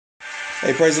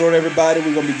Hey, praise the Lord, everybody.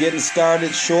 We're going to be getting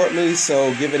started shortly,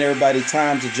 so giving everybody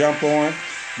time to jump on.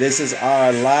 This is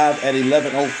our live at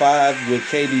 11:05 with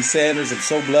KD Sanders. I'm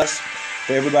so blessed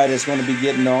for everybody that's going to be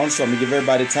getting on, so I'm going to give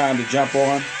everybody time to jump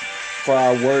on for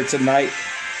our word tonight.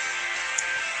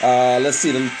 Let's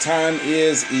see, the time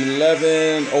is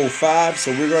 11:05, so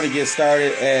we're going to get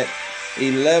started at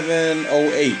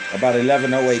 11:08, about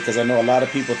 11:08, because I know a lot of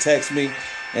people text me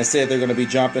and said they're going to be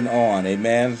jumping on.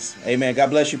 Amen. Amen. God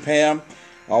bless you, Pam.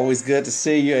 Always good to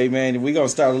see you. Amen. We're going to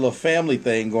start a little family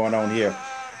thing going on here.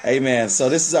 Amen. So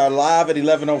this is our live at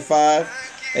 11:05.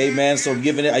 Amen. So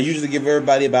I usually give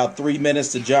everybody about 3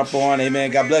 minutes to jump on.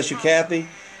 Amen. God bless you, Kathy.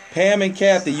 Pam and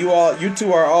Kathy, you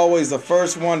two are always the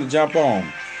first one to jump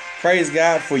on. Praise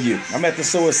God for you. I'm at to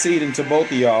sow a seed into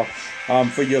both of y'all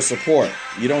for your support.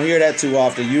 You don't hear that too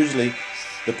often. Usually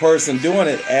the person doing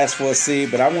it asks for a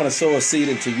seed, but I want to sow a seed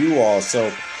into you all.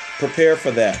 So prepare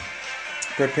for that.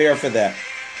 Prepare for that.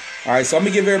 All right, so I'm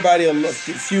going to give everybody a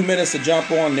few minutes to jump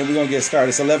on, and then we're going to get started.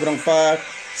 It's 11:05,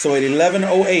 so at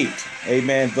 11:08,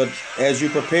 amen. But as you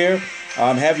prepare,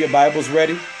 have your Bibles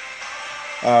ready.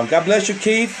 God bless you,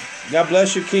 Keith. God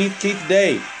bless you, Keith. Keith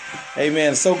Day.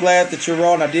 Amen. So glad that you're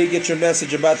on. I did get your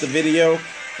message about the video,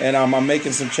 and I'm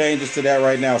making some changes to that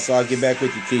right now, so I'll get back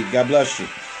with you, Keith. God bless you.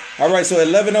 All right, so at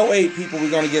 11:08, people,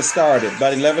 we're going to get started.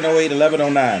 About 11:08,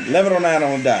 11:09. 11:09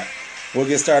 on the dot. We'll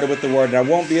get started with the word. And I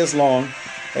won't be as long,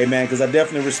 amen, because I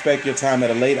definitely respect your time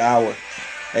at a late hour.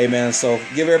 Amen. So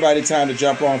give everybody time to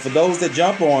jump on. For those that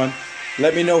jump on,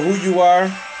 let me know who you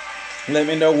are. Let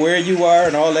me know where you are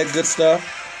and all that good stuff,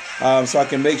 so I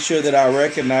can make sure that I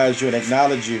recognize you and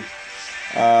acknowledge you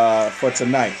for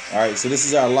tonight. All right, so this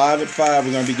is our live at 5.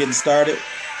 We're going to be getting started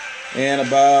in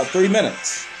about 3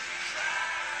 minutes.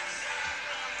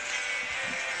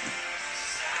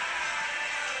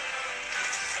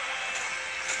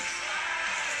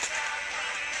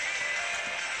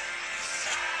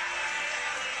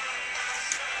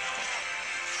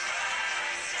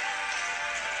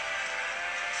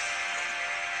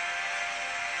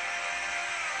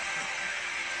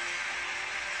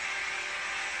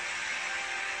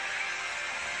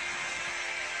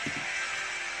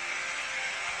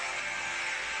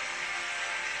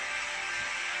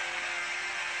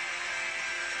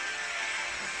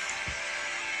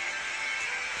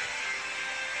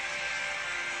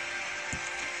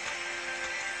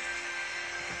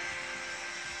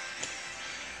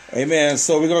 Amen.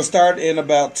 So we're going to start in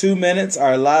about 2 minutes.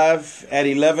 Our live at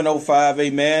 11:05.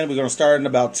 Amen. We're going to start in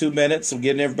about 2 minutes. I'm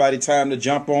getting everybody time to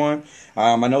jump on.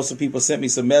 I know some people sent me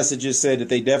some messages, said that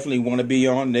they definitely want to be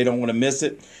on. They don't want to miss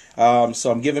it.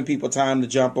 So I'm giving people time to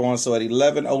jump on. So at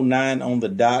 11:09 on the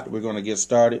dot, we're going to get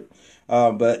started.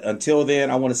 But until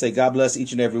then, I want to say God bless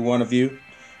each and every one of you.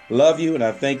 Love you, and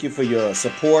I thank you for your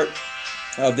support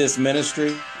of this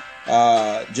ministry.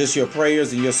 Just your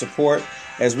prayers and your support,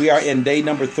 as we are in day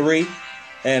number 3.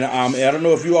 And I don't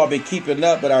know if you all been keeping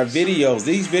up, but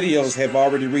these videos have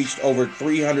already reached over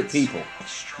 300 people.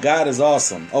 God is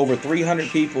awesome. Over 300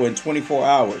 people in 24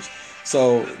 hours.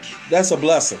 So that's a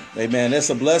blessing. Amen. That's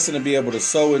a blessing to be able to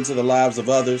sow into the lives of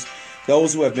others.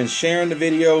 Those who have been sharing the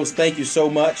videos, thank you so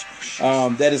much.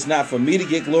 That is not for me to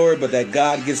get glory, but that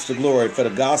God gets the glory, for the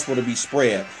gospel to be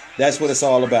spread. That's what it's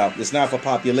all about. It's not for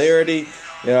popularity.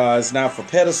 It's not for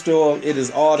pedestal. It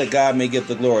is all that God may get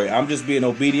the glory. I'm just being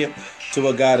obedient to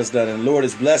what God has done. And the Lord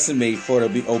is blessing me for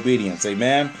the obedience.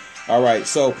 Amen. All right.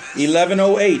 So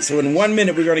 11:08. So in 1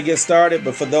 minute, we're going to get started.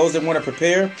 But for those that want to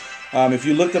prepare, if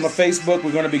you look on the Facebook,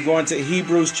 we're going to be going to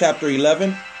Hebrews chapter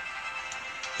 11.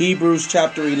 Hebrews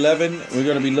chapter 11. We're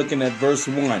going to be looking at verse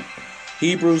 1.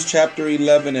 Hebrews chapter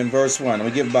 11 and verse 1. I'm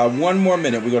going to give about 1 more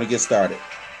minute. We're going to get started.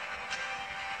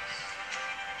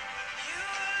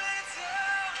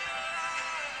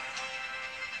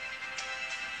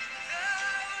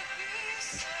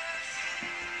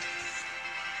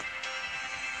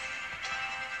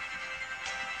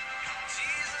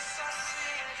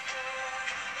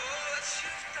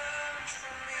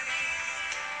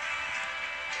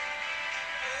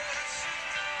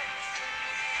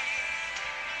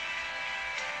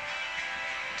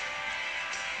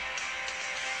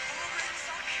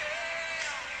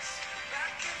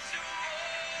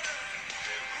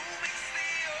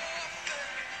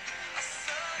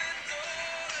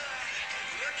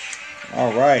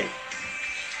 All right.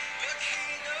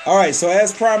 All right. So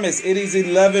as promised, it is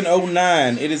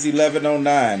 11:09. It is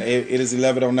 11:09. It is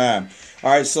 11:09. All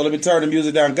right, so let me turn the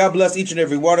music down. God bless each and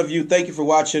every one of you. Thank you for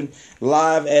watching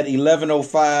live at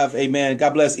 11:05. Amen.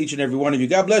 God bless each and every one of you.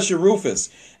 God bless you, Rufus.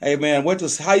 Amen. Went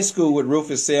to high school with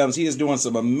Rufus Sims. He is doing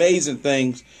some amazing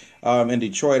things in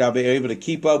Detroit. I'll be able to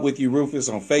keep up with you, Rufus,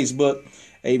 on Facebook.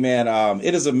 Amen.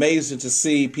 It is amazing to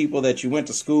see people that you went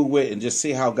to school with and just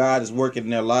see how God is working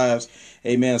in their lives.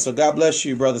 Amen. So God bless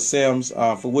you, Brother Sims,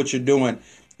 for what you're doing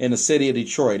in the city of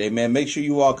Detroit. Amen. Make sure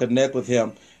you all connect with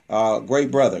him.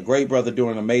 Great brother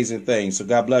doing amazing things. So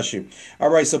God bless you. All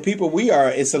right. So people,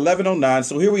 it's 11:09.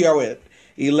 So here we are at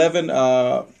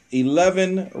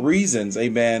 11 reasons,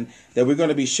 amen, that we're going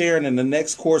to be sharing in the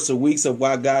next course of weeks of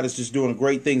why God is just doing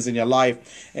great things in your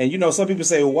life. And, some people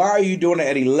say, well, why are you doing it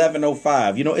at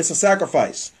 11:05? It's a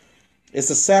sacrifice. It's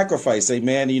a sacrifice,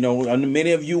 amen.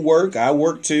 Many of you work. I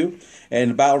work too.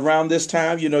 And about around this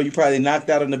time, you probably knocked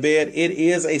out in the bed. It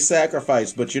is a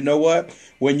sacrifice. But you know what?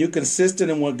 When you're consistent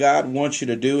in what God wants you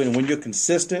to do, and when you're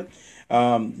consistent,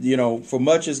 for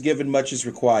much is given, much is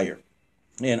required.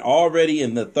 And already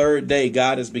in the third day,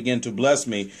 God has begun to bless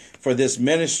me for this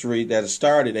ministry that has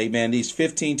started, amen, these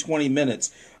 15, 20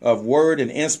 minutes of word and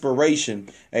inspiration,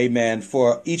 amen,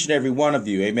 for each and every one of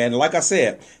you, amen. Like I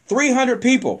said,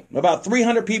 about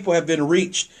 300 people have been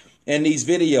reached in these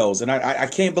videos, and I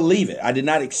can't believe it. I did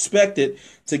not expect it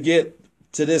to get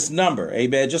to this number,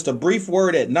 amen. Just a brief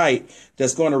word at night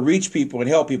that's going to reach people and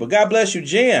help people. God bless you,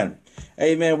 Jan.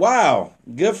 Amen. Wow.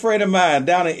 Good friend of mine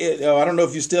down in, I don't know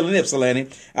if you're still in Ypsilanti.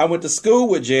 I went to school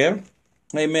with Jen.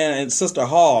 Amen. And Sister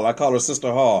Hall. I call her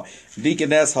Sister Hall.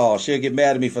 Deaconess Hall. She'll get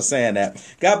mad at me for saying that.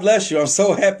 God bless you. I'm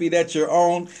so happy that you're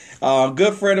on.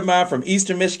 Good friend of mine from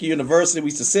Eastern Michigan University. We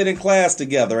used to sit in class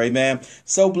together. Amen.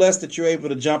 So blessed that you're able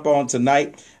to jump on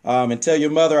tonight and tell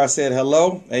your mother I said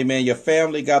hello. Amen. Your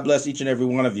family. God bless each and every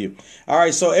one of you. All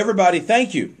right. So everybody,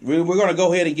 thank you. We're going to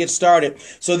go ahead and get started.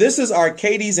 So this is our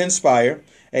KDS Inspire.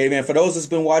 Amen. For those that's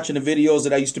been watching the videos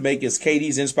that I used to make, it's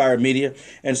KD's Inspired Media.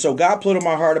 And so God put on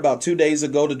my heart about 2 days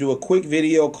ago to do a quick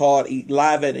video called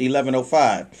Live at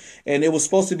 11:05. And it was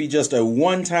supposed to be just a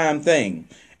one-time thing.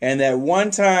 And that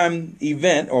one-time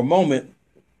event or moment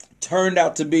turned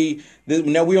out to be,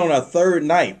 now we're on our third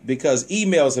night because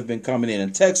emails have been coming in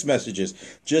and text messages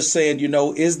just saying,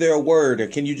 is there a word or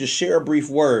can you just share a brief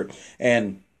word?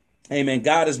 And amen.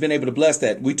 God has been able to bless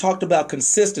that. We talked about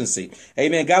consistency.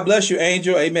 Amen. God bless you,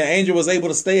 Angel. Amen. Angel was able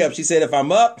to stay up. She said, if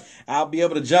I'm up, I'll be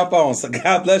able to jump on. So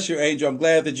God bless you, Angel. I'm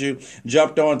glad that you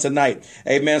jumped on tonight.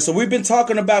 Amen. So we've been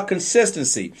talking about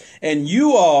consistency. And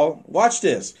you all, watch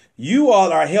this. You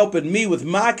all are helping me with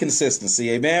my consistency.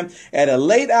 Amen. At a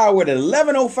late hour at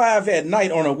 11:05 at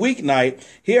night on a weeknight,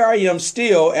 here I am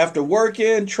still after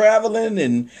working, traveling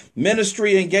and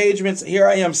ministry engagements. Here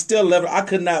I am still. I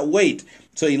could not wait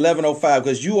to 11:05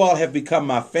 because you all have become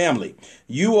my family.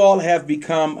 You all have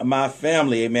become my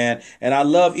family. Amen. And I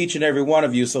love each and every one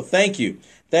of you. So thank you.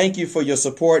 Thank you for your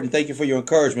support and thank you for your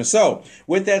encouragement. So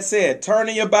with that said, turn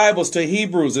in your Bibles to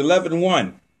Hebrews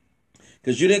 11:1.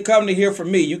 Because you didn't come to hear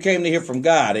from me. You came to hear from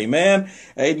God. Amen.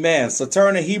 Amen. So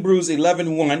turn to Hebrews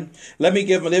 11:1. Let me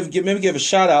give a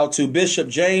shout out to Bishop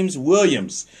James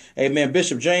Williams. Amen.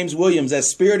 Bishop James Williams at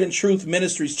Spirit and Truth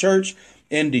Ministries Church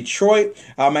in Detroit.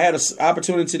 I had an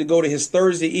opportunity to go to his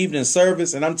Thursday evening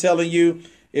service, and I'm telling you,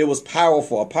 it was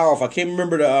powerful. I can't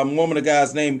remember the woman of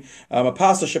God's name,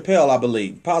 Apostle Chappelle, I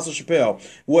believe. Apostle Chappelle.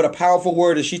 What a powerful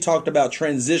word is she talked about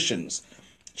transitions.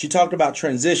 She talked about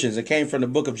transitions. It came from the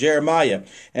book of Jeremiah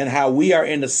and how we are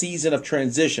in the season of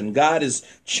transition. God is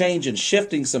changing,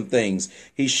 shifting some things.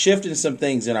 He's shifting some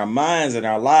things in our minds and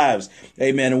our lives.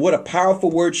 Amen. And what a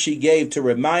powerful word she gave to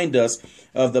remind us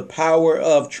of the power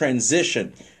of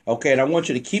transition. Okay. And I want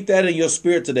you to keep that in your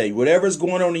spirit today. Whatever is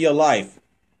going on in your life.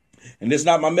 And this is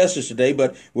not my message today,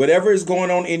 but whatever is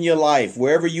going on in your life,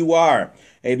 wherever you are,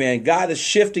 amen, God is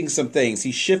shifting some things.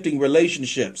 He's shifting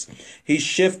relationships. He's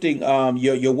shifting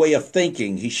your way of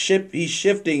thinking. He's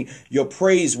shifting your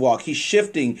praise walk. He's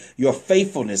shifting your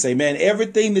faithfulness. Amen.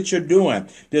 Everything that you're doing,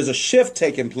 there's a shift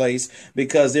taking place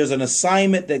because there's an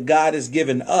assignment that God has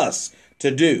given us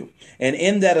to do. And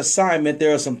in that assignment,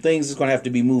 there are some things that's going to have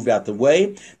to be moved out the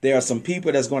way. There are some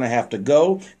people that's going to have to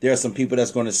go. There are some people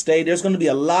that's going to stay. There's going to be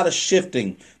a lot of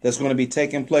shifting that's going to be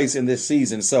taking place in this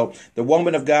season. So the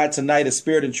woman of God tonight is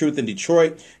Spirit and Truth in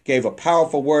Detroit, gave a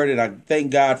powerful word, and I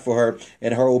thank God for her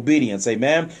and her obedience.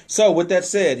 Amen. So with that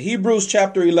said, Hebrews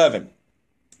chapter 11.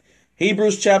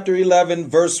 Hebrews chapter 11,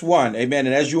 verse 1. Amen.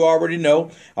 And as you already know,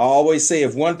 I always say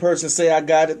if one person say I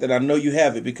got it, then I know you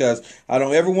have it, because I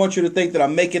don't ever want you to think that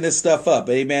I'm making this stuff up.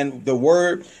 Amen. The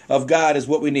word of God is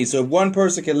what we need. So if one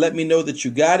person can let me know that you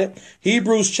got it,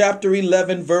 Hebrews chapter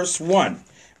 11, verse 1.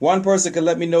 One person can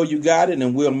let me know you got it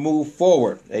and we'll move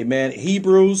forward. Amen.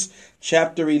 Hebrews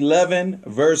chapter 11,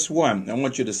 verse 1. I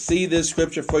want you to see this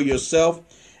scripture for yourself.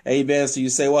 Amen. So you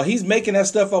say, well, he's making that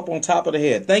stuff up on top of the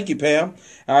head. Thank you, Pam.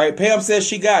 All right. Pam says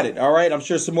she got it. All right. I'm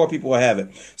sure some more people will have it.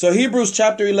 So Hebrews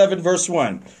chapter 11, verse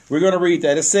 1. We're going to read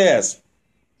that. It says,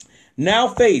 now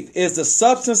faith is the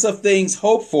substance of things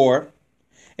hoped for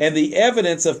and the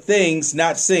evidence of things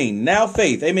not seen. Now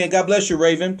faith. Amen. God bless you,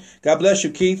 Raven. God bless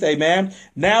you, Keith. Amen.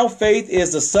 Now faith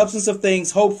is the substance of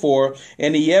things hoped for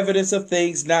and the evidence of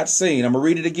things not seen. I'm going to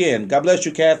read it again. God bless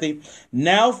you, Kathy.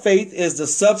 Now faith is the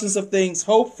substance of things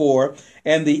hoped for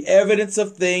and the evidence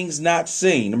of things not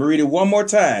seen. I'm going to read it one more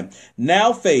time.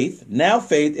 Now faith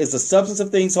is the substance of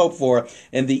things hoped for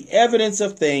and the evidence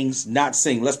of things not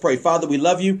seen. Let's pray. Father, we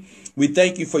love you. We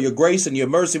thank you for your grace and your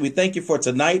mercy. We thank you for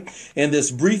tonight. In this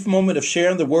brief moment of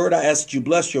sharing the word, I ask that you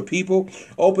bless your people,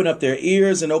 open up their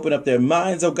ears and open up their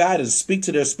minds, oh God, and speak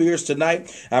to their spirits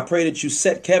tonight. I pray that you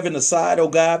set Kevin aside, oh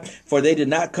God, for they did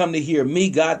not come to hear me,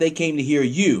 God. They came to hear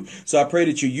you. So I pray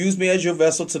that you use me as your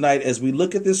vessel tonight as we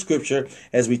look at this scripture,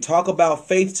 as we talk about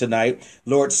faith tonight.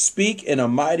 Lord, speak in a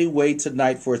mighty way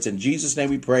tonight, for it's in Jesus' name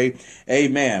we pray.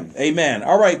 Amen. Amen.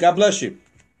 All right. God bless you.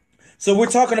 So we're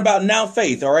talking about now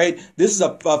faith, all right? This is a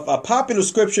popular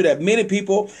scripture that many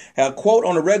people quote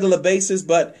on a regular basis.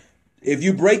 But if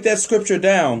you break that scripture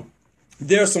down,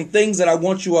 there are some things that I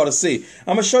want you all to see.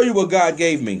 I'm going to show you what God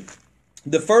gave me.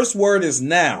 The first word is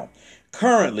now,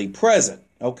 currently, present,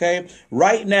 okay?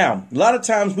 Right now. A lot of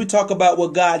times we talk about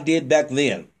what God did back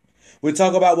then. We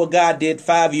talk about what God did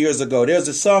 5 years ago. There's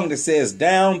a song that says,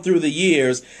 down through the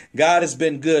years, God has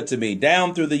been good to me.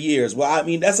 Down through the years. Well, I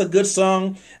mean, that's a good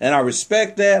song, and I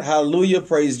respect that. Hallelujah.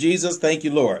 Praise Jesus. Thank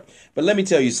you, Lord. But let me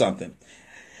tell you something.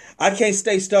 I can't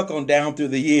stay stuck on down through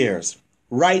the years.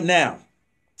 Right now,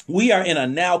 we are in a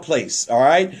now place, all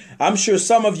right? I'm sure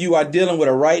some of you are dealing with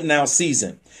a right now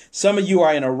season. Some of you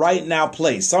are in a right now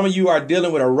place. Some of you are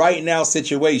dealing with a right now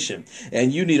situation,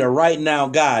 and you need a right now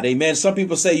God. Amen. Some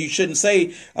people say you shouldn't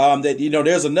say that,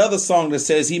 there's another song that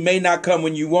says he may not come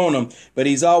when you want him, but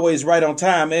he's always right on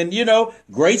time. And,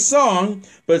 great song.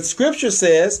 But scripture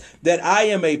says that I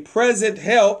am a present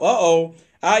help.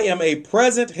 I am a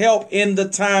present help in the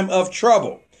time of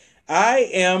trouble. I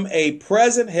am a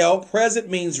present help. Present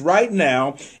means right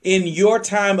now in your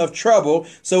time of trouble.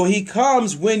 So he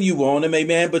comes when you want him.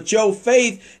 Amen. But your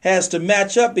faith has to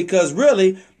match up, because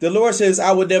really the Lord says,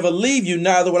 I would never leave you,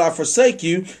 neither would I forsake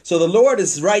you. So the Lord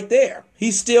is right there.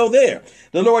 He's still there.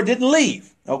 The Lord didn't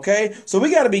leave. OK, so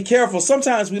we got to be careful.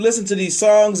 Sometimes we listen to these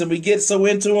songs and we get so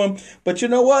into them. But you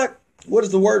know what? What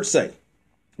does the word say?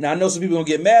 Now, I know some people are going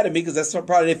to get mad at me because that's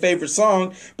probably their favorite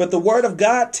song, but the word of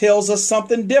God tells us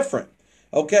something different.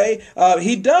 OK,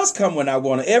 he does come when I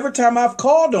want him. Every time I've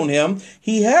called on him,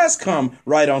 he has come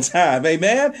right on time.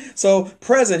 Amen. So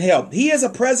present help. He is a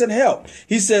present help.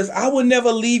 He says, I will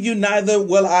never leave you, neither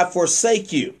will I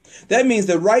forsake you. That means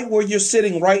that right where you're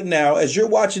sitting right now, as you're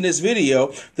watching this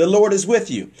video, the Lord is with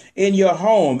you in your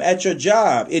home, at your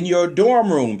job, in your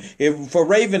dorm room. For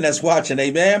Raven that's watching,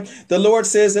 amen. The Lord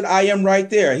says that I am right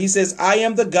there. He says, I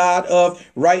am the God of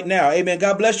right now. Amen.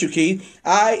 God bless you, Keith.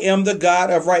 I am the God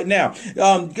of right now.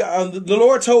 The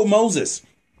Lord told Moses.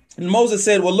 And Moses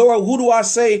said, well, Lord, who do I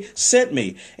say sent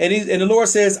me? And the Lord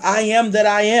says, I am that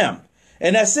I am.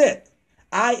 And that's it.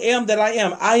 I am that I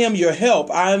am. I am your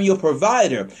help. I am your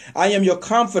provider. I am your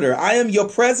comforter. I am your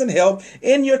present help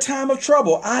in your time of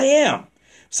trouble. I am.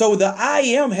 So the I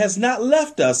am has not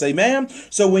left us. Amen.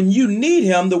 So when you need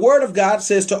him, the word of God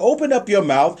says to open up your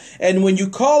mouth. And when you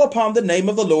call upon the name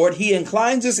of the Lord, he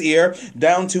inclines his ear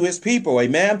down to his people.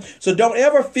 Amen. So don't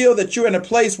ever feel that you're in a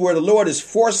place where the Lord is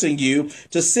forcing you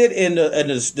to sit in a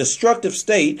destructive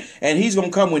state and he's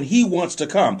going to come when he wants to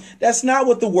come. That's not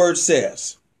what the word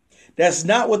says. That's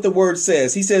not what the word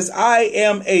says. He says, I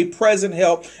am a present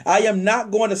help. I am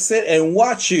not going to sit and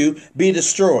watch you be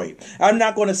destroyed. I'm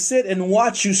not going to sit and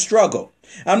watch you struggle.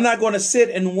 I'm not going to sit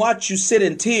and watch you sit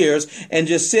in tears and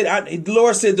just sit.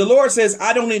 The Lord says,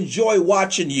 I don't enjoy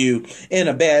watching you in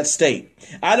a bad state.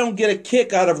 I don't get a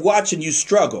kick out of watching you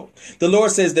struggle. The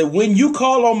Lord says that when you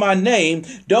call on my name,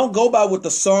 don't go by what the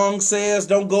song says.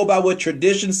 Don't go by what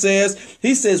tradition says.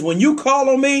 He says, when you call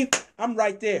on me, I'm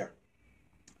right there.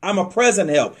 I'm a present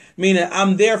help, meaning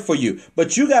I'm there for you.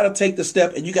 But you got to take the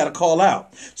step and you got to call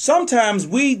out. Sometimes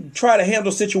we try to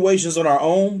handle situations on our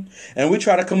own and we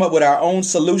try to come up with our own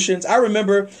solutions. I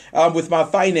remember with my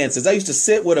finances, I used to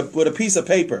sit with a piece of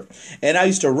paper and I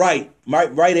used to write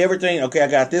everything. Okay, I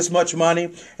got this much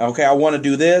money. Okay, I want to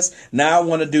do this. Now I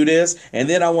want to do this. And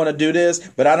then I want to do this,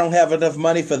 but I don't have enough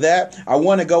money for that. I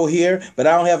want to go here, but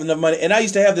I don't have enough money. And I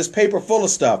used to have this paper full of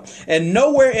stuff. And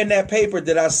nowhere in that paper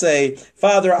did I say,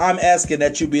 Father, I'm asking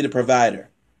that you be the provider.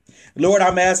 Lord,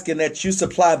 I'm asking that you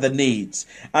supply the needs.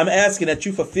 I'm asking that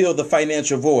you fulfill the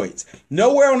financial voids.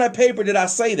 Nowhere on that paper did I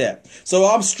say that. So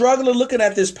I'm struggling looking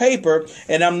at this paper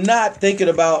and I'm not thinking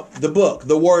about the book,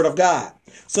 the Word of God.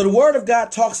 So the Word of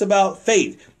God talks about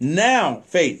faith. Now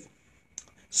faith.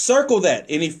 Circle that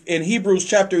in Hebrews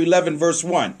chapter 11, verse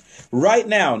 1. Right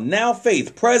now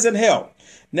faith, present help.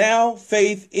 Now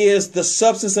faith is the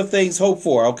substance of things hoped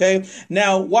for. Okay.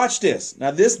 Now watch this.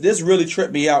 Now this really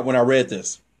tripped me out when I read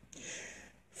this.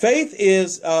 Faith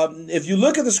is, if you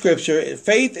look at the scripture,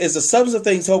 faith is the substance of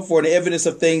things hoped for and the evidence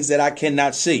of things that I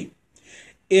cannot see.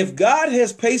 If God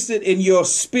has placed it in your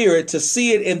spirit to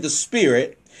see it in the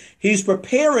spirit, he's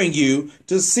preparing you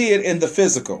to see it in the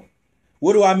physical.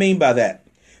 What do I mean by that?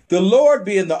 The Lord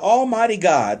being the Almighty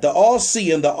God, the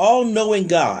all-seeing, the all-knowing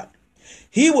God,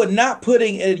 he would not put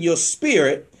it in your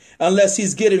spirit unless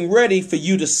he's getting ready for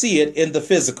you to see it in the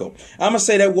physical. I'm going to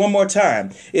say that one more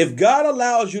time. If God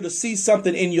allows you to see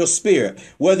something in your spirit,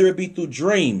 whether it be through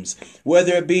dreams,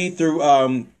 whether it be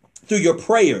through your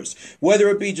prayers, whether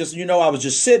it be just, I was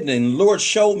just sitting and the Lord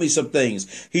showed me some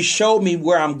things. He showed me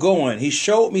where I'm going. He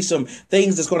showed me some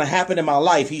things that's going to happen in my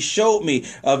life. He showed me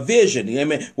a vision. I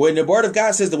mean, when the Word of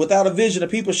God says that without a vision, the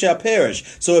people shall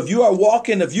perish. So if you are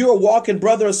walking,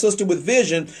 brother or sister, with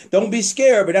vision, don't be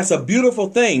scared. But that's a beautiful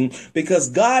thing because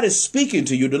God is speaking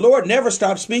to you. The Lord never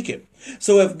stops speaking.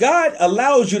 So if God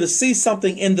allows you to see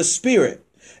something in the spirit,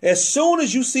 as soon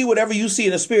as you see whatever you see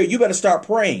in the spirit, you better start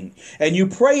praying. And you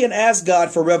pray and ask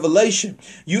God for revelation.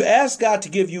 You ask God to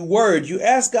give you word. You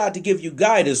ask God to give you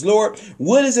guidance. Lord,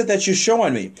 what is it that you're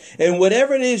showing me? And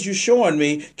whatever it is you're showing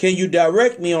me, can you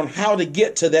direct me on how to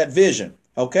get to that vision?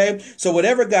 Okay, so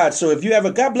whatever God, so if you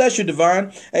have God bless you,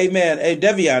 Devon, amen, hey,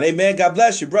 Devion, amen, God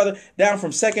bless you, brother, down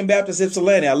from 2nd Baptist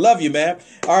Ypsilanti, I love you, man.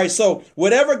 All right, so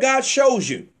whatever God shows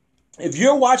you, if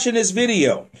you're watching this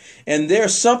video and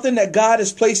there's something that God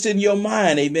has placed in your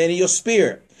mind, amen, in your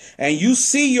spirit, and you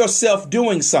see yourself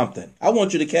doing something, I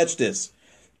want you to catch this.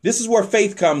 This is where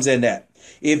faith comes in at.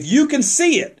 If you can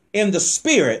see it in the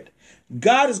spirit,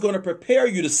 God is going to prepare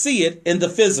you to see it in the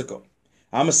physical.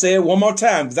 I'm going to say it one more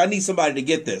time because I need somebody to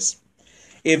get this.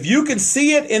 If you can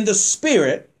see it in the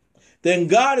spirit, then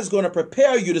God is going to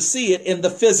prepare you to see it in the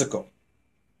physical.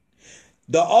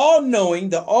 The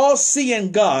all-knowing, the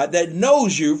all-seeing God that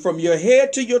knows you from your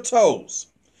head to your toes.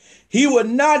 He would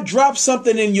not drop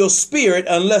something in your spirit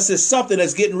unless it's something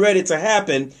that's getting ready to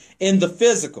happen in the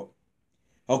physical.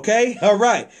 Okay? All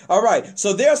right. All right.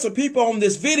 So there are some people on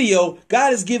this video. God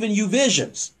has given you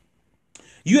visions.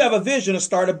 You have a vision to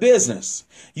start a business.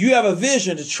 You have a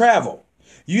vision to travel.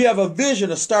 You have a vision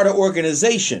to start an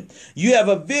organization. You have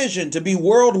a vision to be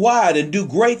worldwide and do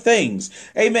great things.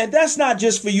 Amen. That's not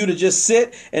just for you to just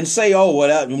sit and say, oh,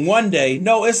 well, one day.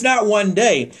 No, it's not one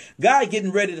day. God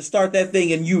getting ready to start that thing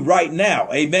in you right now.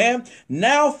 Amen.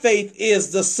 Now faith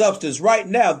is the substance right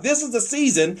now. This is the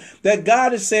season that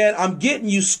God is saying, I'm getting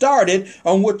you started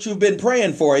on what you've been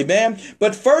praying for. Amen.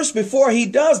 But first, before he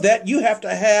does that, you have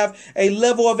to have a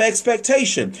level of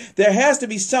expectation. There has to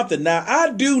be something. Now,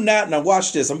 now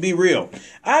watch this. I'm be real.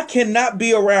 I cannot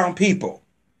be around people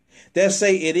that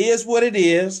say it is what it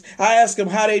is. I ask them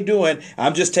how they doing.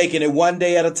 I'm just taking it one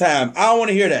day at a time. I don't want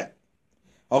to hear that.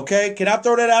 Okay. Can I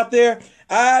throw that out there?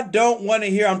 I don't want to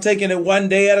hear I'm taking it one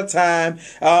day at a time.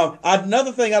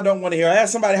 Another thing I don't want to hear. I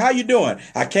ask somebody, how you doing?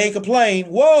 I can't complain.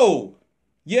 Whoa.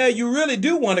 Yeah, you really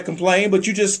do want to complain, but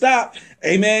you just stop.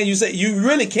 Amen. You say you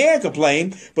really can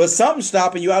complain, but something's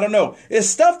stopping you. I don't know. It's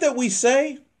stuff that we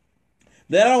say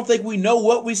that I don't think we know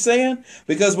what we're saying.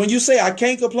 Because when you say I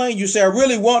can't complain, you say I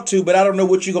really want to, but I don't know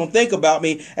what you're going to think about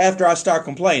me after I start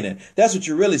complaining. That's what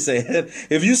you're really saying.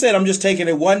 If you said I'm just taking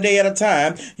it one day at a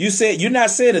time, you're not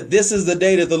saying that this is the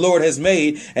day that the Lord has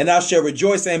made and I shall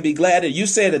rejoice and be glad. And you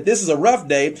said that this is a rough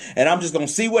day and I'm just going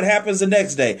to see what happens the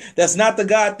next day. That's not the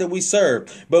God that we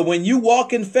serve. But when you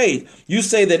walk in faith, you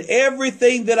say that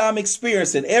everything that I'm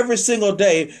experiencing every single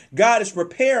day, God is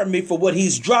preparing me for what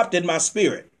he's dropped in my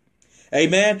spirit.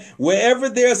 Amen. Wherever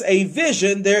there's a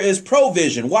vision, there is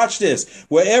provision. Watch this.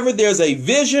 Wherever there's a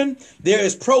vision, there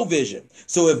is provision.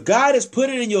 So if God has put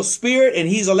it in your spirit and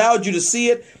he's allowed you to see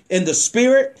it in the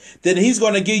spirit, then he's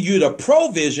going to give you the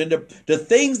provision, the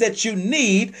things that you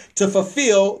need to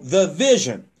fulfill the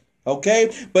vision.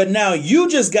 Okay. But now you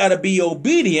just got to be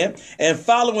obedient and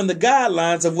following the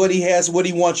guidelines of what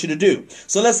he wants you to do.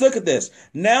 So let's look at this.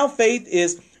 Now faith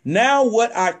is now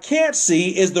what I can't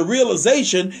see is the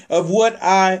realization of what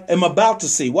I am about to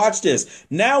see. Watch this.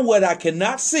 Now what I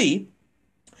cannot see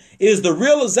is the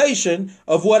realization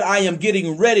of what I am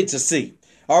getting ready to see.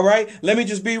 All right. Let me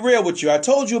just be real with you. I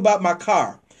told you about my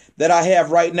car that I have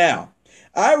right now.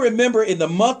 I remember in the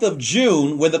month of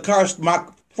June when my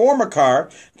former car,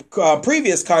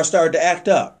 previous car started to act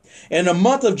up. In the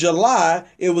month of July,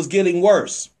 it was getting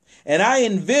worse. And I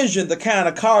envisioned the kind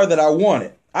of car that I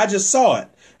wanted. I just saw it.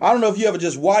 I don't know if you ever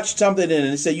just watched something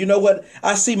and say, you know what?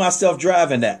 I see myself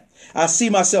driving that. I see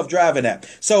myself driving that.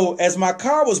 So as my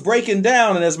car was breaking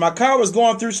down and as my car was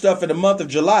going through stuff in the month of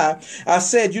July, I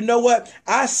said, you know what?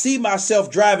 I see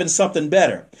myself driving something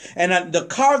better. And the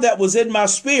car that was in my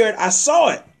spirit, I saw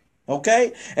it.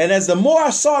 Okay. And as the more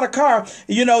I saw the car,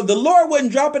 the Lord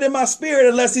wouldn't drop it in my spirit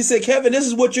unless he said, Kevin, this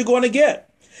is what you're going to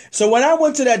get. So when I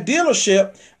went to that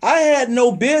dealership, I had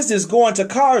no business going to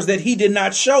cars that he did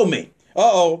not show me.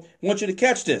 I want you to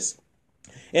catch this.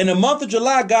 In the month of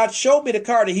July, God showed me the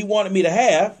car that he wanted me to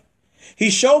have. He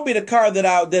showed me the car that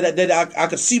I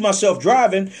could see myself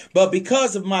driving. But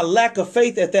because of my lack of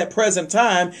faith at that present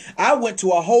time, I went to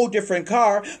a whole different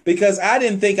car because I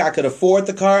didn't think I could afford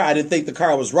the car. I didn't think the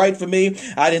car was right for me.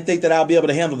 I didn't think that I'll be able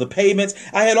to handle the payments.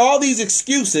 I had all these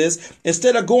excuses.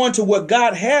 Instead of going to what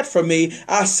God had for me,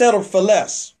 I settled for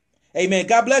less. Amen.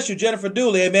 God bless you, Jennifer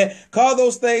Dooley. Amen. Call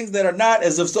those things that are not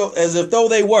as if though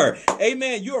they were.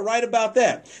 Amen. You are right about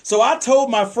that. So I told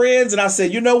my friends and I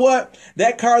said, you know what?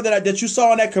 That car that you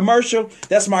saw in that commercial,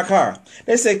 that's my car.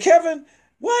 They said, Kevin,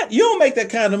 what? You don't make that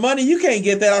kind of money. You can't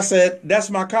get that. I said, that's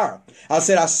my car. I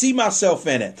said, I see myself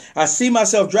in it. I see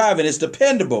myself driving. It's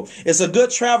dependable. It's a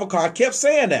good travel car. I kept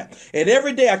saying that. And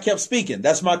every day I kept speaking.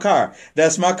 That's my car.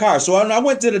 That's my car. So when I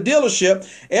went to the dealership,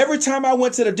 every time I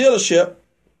went to the dealership,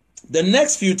 the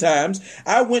next few times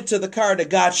I went to the car that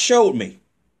God showed me.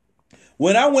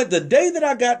 When I went the day that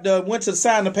I went to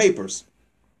sign the papers,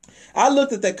 I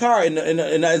looked at that car and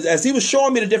as he was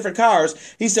showing me the different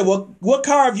cars, he said, well, what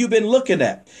car have you been looking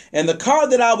at? And the car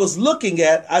that I was looking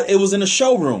at, it was in a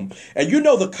showroom. And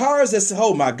the cars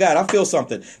oh my God, I feel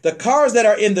something. The cars that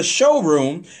are in the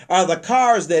showroom are the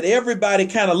cars that everybody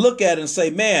kind of look at and say,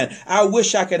 man, I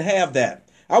wish I could have that.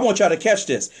 I want y'all to catch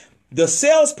this. The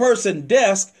salesperson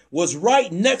desk was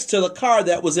right next to the car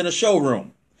that was in a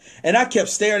showroom. And I kept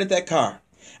staring at that car.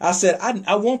 I said,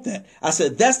 I want that. I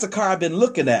said, that's the car I've been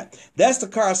looking at. That's the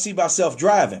car I see myself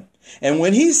driving. And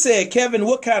when he said, Kevin,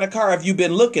 what kind of car have you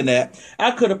been looking at?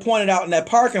 I could have pointed out in that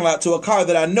parking lot to a car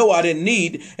that I know I didn't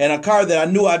need and a car that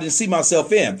I knew I didn't see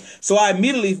myself in. So I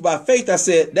immediately, by faith, I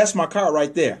said, that's my car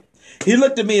right there. He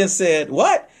looked at me and said,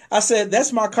 what? I said,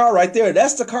 that's my car right there.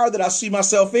 That's the car that I see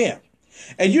myself in.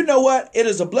 And you know what? It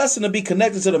is a blessing to be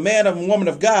connected to the man and woman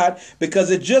of God because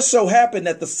it just so happened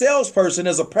that the salesperson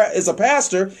is a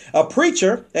pastor, a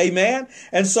preacher. Amen.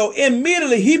 And so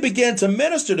immediately he began to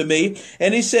minister to me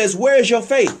and he says, where is your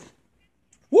faith?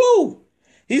 Woo!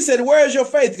 He said, where is your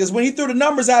faith? Because when he threw the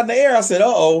numbers out in the air, I said,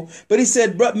 But he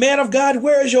said, but man of God,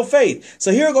 where is your faith?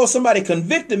 So here goes somebody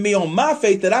convicting me on my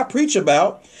faith that I preach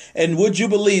about. And would you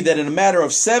believe that in a matter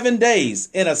of 7 days,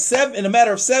 in a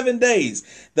matter of 7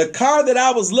 days, the car that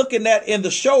I was looking at in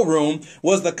the showroom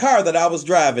was the car that I was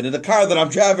driving and the car that I'm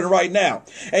driving right now.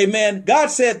 Amen. God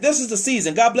said, this is the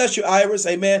season. God bless you, Iris.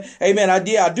 Amen. Amen. I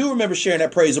do remember sharing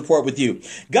that praise report with you.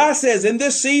 God says in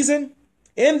this season,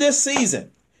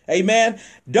 amen.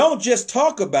 Don't just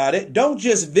talk about it. Don't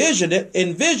just envision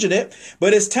it,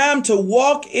 but it's time to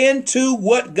walk into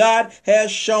what God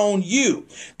has shown you.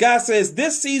 God says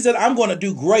this season, I'm going to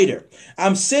do greater.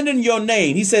 I'm sending your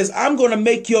name. He says, I'm going to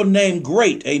make your name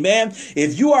great. Amen.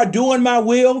 If you are doing my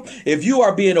will, if you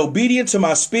are being obedient to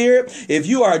my spirit, if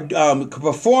you are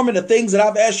performing the things that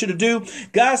I've asked you to do,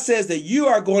 God says that you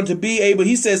are going to be able.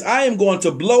 He says, I am going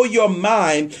to blow your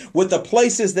mind with the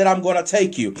places that I'm going to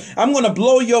take you. I'm going to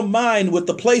blow your your mind with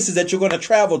the places that you're going to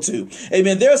travel to.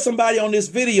 Amen. There's somebody on this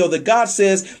video that God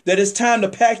says that it's time to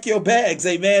pack your bags.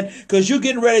 Amen. Because you're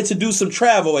getting ready to do some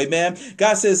travel. Amen.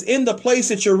 God says in the place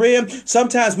that you're in,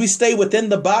 sometimes we stay within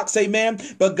the box. Amen.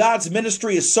 But God's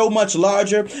ministry is so much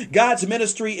larger. God's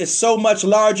ministry is so much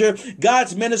larger.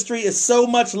 God's ministry is so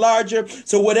much larger.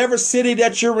 So whatever city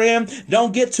that you're in,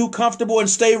 don't get too comfortable and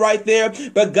stay right there.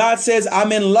 But God says,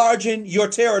 I'm enlarging your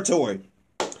territory.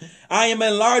 I am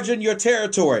enlarging your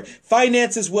territory.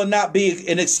 Finances will not be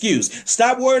an excuse.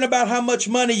 Stop worrying about how much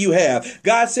money you have.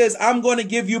 God says, I'm going to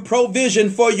give you provision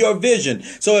for your vision.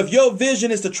 So if your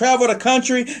vision is to travel the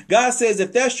country, God says,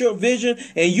 if that's your vision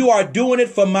and you are doing it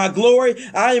for my glory,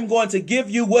 I am going to give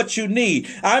you what you need.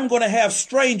 I'm going to have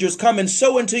strangers come and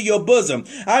sow into your bosom.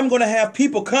 I'm going to have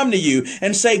people come to you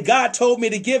and say, God told me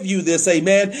to give you this.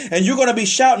 Amen. And you're going to be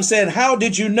shouting saying, how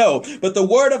did you know? But the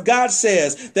word of God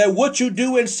says that what you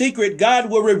do in secret, God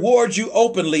will reward you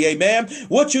openly. Amen.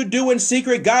 What you do in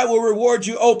secret, God will reward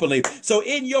you openly. So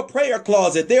in your prayer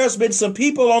closet, there's been some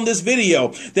people on this video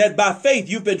that by faith,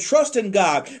 you've been trusting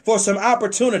God for some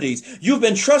opportunities. You've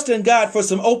been trusting God for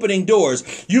some opening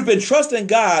doors. You've been trusting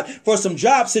God for some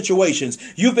job situations.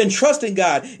 You've been trusting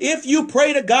God. If you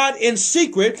pray to God in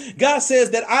secret, God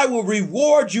says that I will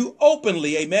reward you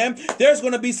openly. Amen. There's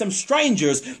going to be some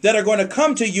strangers that are going to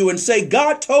come to you and say,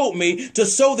 God told me to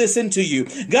sow this into you.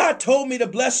 God told me to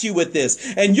bless you with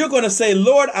this. And you're going to say,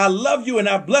 Lord, I love you and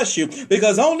I bless you,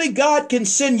 because only God can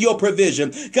send your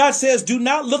provision. God says, do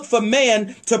not look for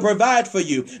man to provide for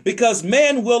you, because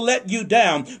man will let you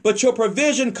down, but your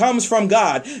provision comes from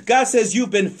God. God says, you've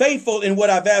been faithful in what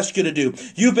I've asked you to do.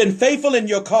 You've been faithful in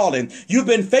your calling. You've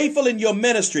been faithful in your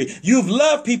ministry. You've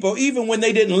loved people even when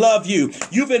they didn't love you.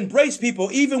 You've embraced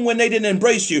people even when they didn't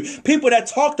embrace you. People that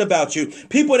talked about you,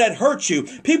 people that hurt you,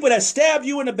 people that stabbed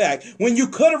you in the back. When you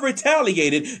could have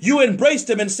retaliated, you embraced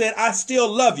them and said, I still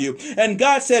love you. And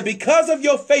God said, because of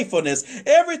your faithfulness,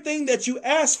 everything that you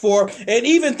asked for and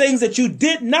even things that you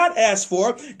did not ask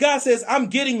for, God says, I'm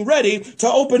getting ready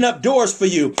to open up doors for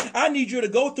you. I need you to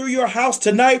go through your house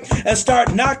tonight and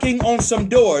start knocking on some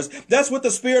doors. That's what the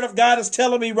Spirit of God is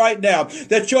telling me right now,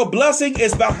 that your blessing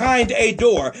is behind a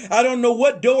door. I don't know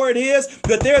what door it is,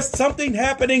 but there's something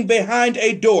happening behind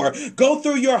a door. Go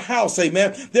through your house.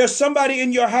 Amen. There's somebody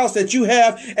in your house that you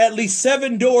have at least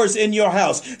 7 doors in your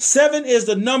house. 7 is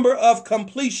the number of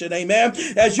completion. Amen.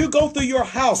 As you go through your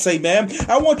house, amen,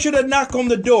 I want you to knock on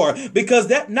the door, because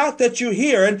that knock that you're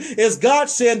hearing is God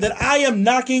saying that I am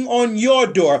knocking on your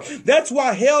door. That's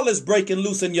why hell is breaking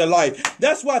loose in your life.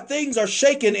 That's why things are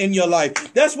shaking in your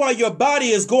life. That's why your body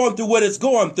is going through what it's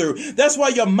going through. That's why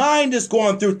your mind is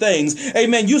going through things.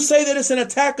 Amen. You say that it's an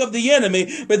attack of the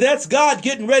enemy, but that's God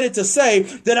getting ready to say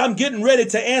that I'm getting ready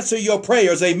to answer your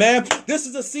prayers. Amen. This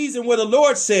is a season where the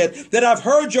Lord said that I've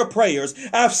heard your prayers.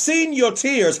 I've seen your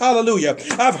tears. Hallelujah.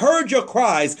 I've heard your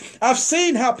cries. I've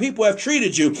seen how people have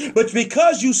treated you. But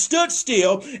because you stood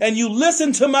still and you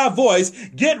listened to my voice,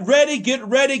 get ready, get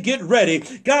ready, get ready.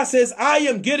 God says, I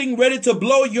am getting ready to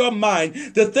blow your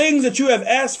mind. The things that you have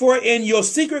asked for in your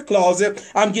secret closet,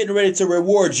 I'm getting ready to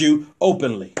reward you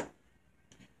openly.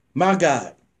 My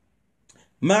God.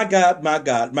 My God, my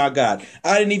God, my God.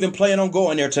 I didn't even plan on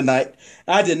going there tonight.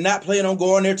 I did not plan on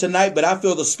going there tonight, but I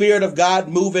feel the Spirit of God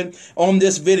moving on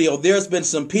this video. There's been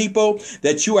some people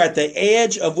that you are at the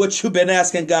edge of what you've been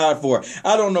asking God for.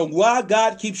 I don't know why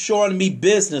God keeps showing me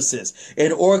businesses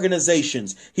and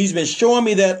organizations. He's been showing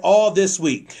me that all this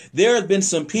week. There have been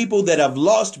some people that have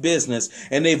lost business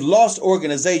and they've lost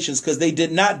organizations because they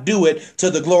did not do it to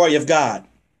the glory of God.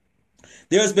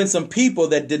 There's been some people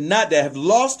that that have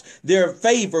lost their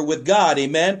favor with God.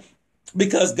 Amen.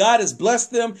 Because God has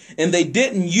blessed them and they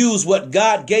didn't use what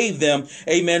God gave them.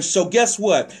 Amen. So guess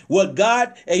what? What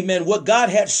God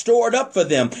had stored up for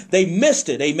them, they missed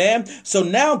it. Amen. So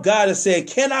now God is saying,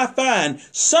 can I find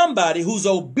somebody who's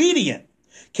obedient?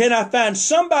 Can I find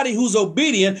somebody who's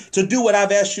obedient to do what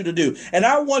I've asked you to do? And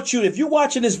I want you, if you're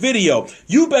watching this video,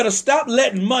 you better stop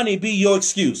letting money be your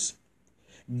excuse.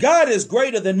 God is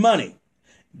greater than money.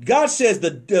 God says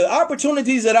the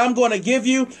opportunities that I'm going to give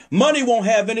you, money won't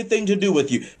have anything to do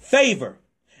with you. Favor.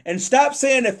 And stop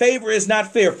saying that favor is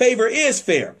not fair. Favor is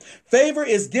fair. Favor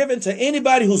is given to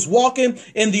anybody who's walking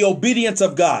in the obedience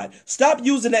of God. Stop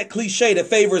using that cliche that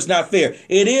favor is not fair.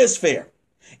 It is fair.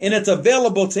 And it's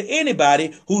available to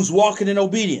anybody who's walking in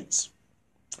obedience,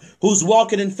 who's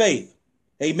walking in faith.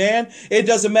 Amen. It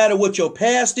doesn't matter what your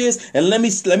past is. And let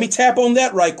me tap on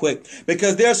that right quick,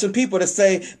 because there are some people that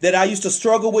say that I used to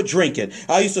struggle with drinking.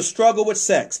 I used to struggle with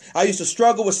sex. I used to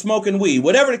struggle with smoking weed,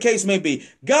 whatever the case may be.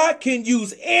 God can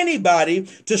use anybody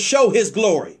to show his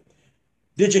glory.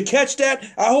 Did you catch that?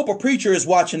 I hope a preacher is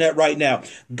watching that right now.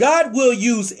 God will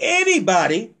use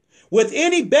anybody with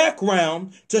any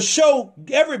background to show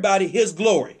everybody his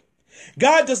glory.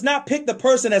 God does not pick the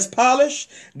person that's polished.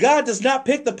 God does not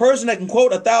pick the person that can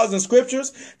quote 1,000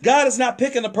 scriptures. God is not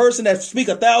picking the person that speak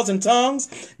 1,000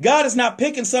 tongues. God is not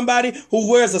picking somebody who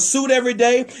wears a suit every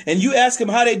day and you ask him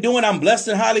how they doing. I'm blessed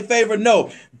and highly favored.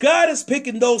 No, God is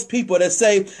picking those people that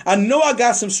say, I know I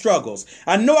got some struggles.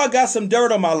 I know I got some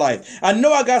dirt on my life. I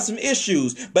know I got some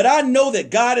issues, but I know that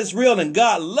God is real and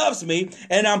God loves me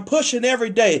and I'm pushing every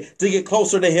day to get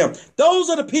closer to him. Those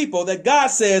are the people that God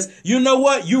says, you know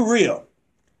what? You real.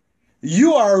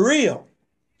 You are real.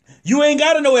 You ain't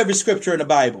got to know every scripture in the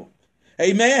Bible.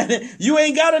 Amen. You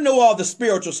ain't got to know all the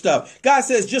spiritual stuff. God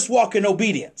says just walk in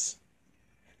obedience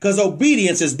because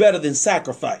obedience is better than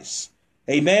sacrifice.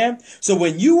 Amen. So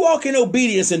when you walk in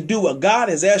obedience and do what God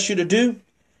has asked you to do,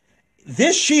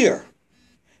 this year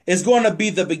is going to be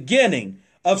the beginning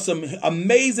of some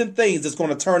amazing things that's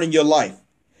going to turn in your life.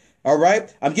 All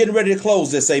right. I'm getting ready to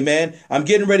close this. Amen. I'm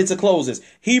getting ready to close this.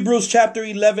 Hebrews chapter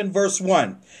 11, verse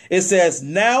 1. It says,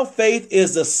 now faith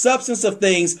is the substance of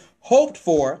things hoped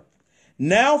for.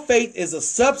 Now faith is the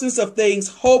substance of things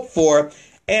hoped for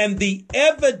and the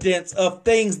evidence of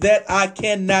things that I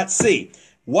cannot see.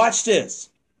 Watch this.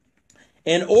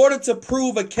 In order to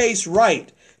prove a case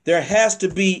right, there has to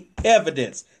be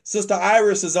evidence. Sister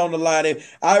Iris is on the line.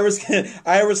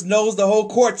 Iris knows the whole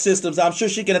court systems. I'm sure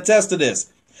she can attest to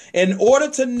this. In order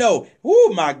to know,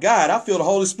 oh my God, I feel the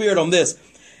Holy Spirit on this.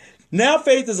 Now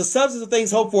faith is the substance of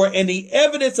things hoped for and the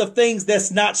evidence of things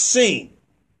that's not seen.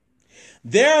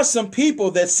 There are some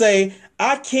people that say,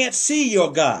 I can't see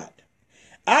your God.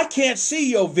 I can't see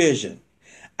your vision.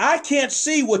 I can't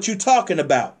see what you're talking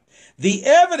about. The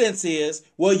evidence is,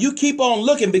 well, you keep on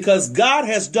looking because God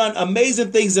has done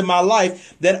amazing things in my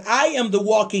life that I am the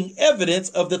walking evidence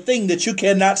of the thing that you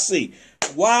cannot see.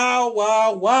 Wow,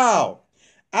 wow, wow.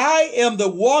 I am the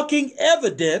walking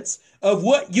evidence of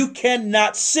what you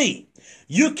cannot see.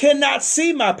 You cannot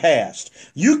see my past.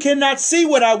 You cannot see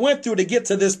what I went through to get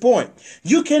to this point.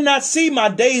 You cannot see my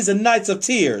days and nights of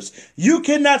tears. You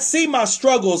cannot see my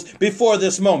struggles before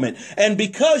this moment. And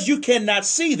because you cannot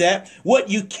see that, what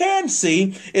you can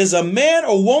see is a man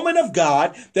or woman of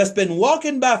God that's been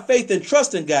walking by faith and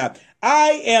trusting God.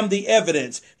 I am the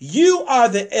evidence. You are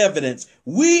the evidence.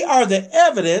 We are the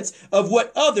evidence of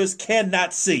what others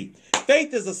cannot see.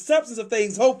 Faith is the substance of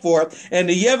things hoped for and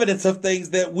the evidence of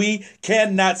things that we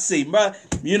cannot see.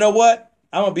 You know what?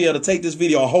 I'm going to be able to take this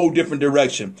video a whole different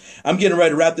direction. I'm getting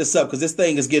ready to wrap this up because this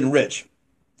thing is getting rich.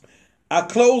 I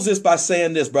close this by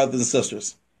saying this, brothers and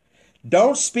sisters.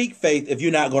 Don't speak faith if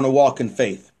you're not going to walk in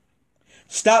faith.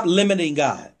 Stop limiting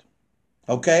God.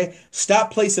 Okay?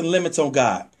 Stop placing limits on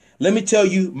God. Let me tell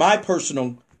you my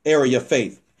personal area of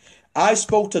faith. I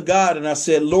spoke to God and I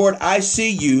said, Lord, I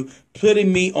see you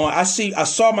putting me on. I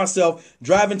saw myself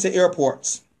driving to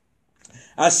airports.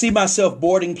 I see myself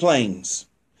boarding planes.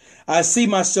 I see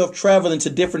myself traveling to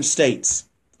different states.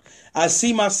 I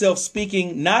see myself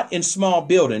speaking not in small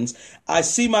buildings. I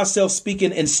see myself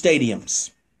speaking in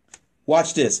stadiums.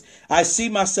 Watch this. I see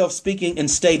myself speaking in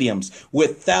stadiums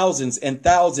with thousands and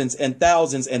thousands and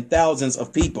thousands and thousands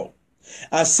of people.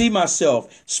 I see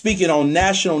myself speaking on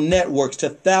national networks to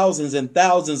thousands and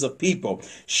thousands of people,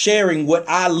 sharing what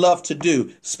I love to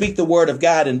do, speak the word of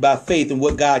God and by faith and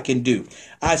what God can do.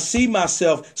 I see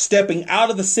myself stepping out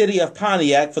of the city of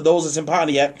Pontiac. For those that's in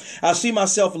Pontiac, I see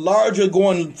myself larger,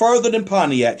 going further than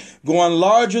Pontiac, going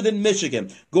larger than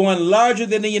Michigan, going larger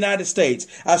than the United States.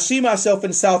 I see myself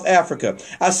in South Africa.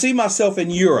 I see myself in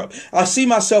Europe. I see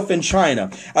myself in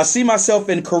China. I see myself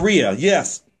in Korea.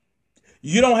 Yes.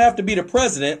 You don't have to be the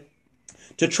president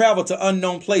to travel to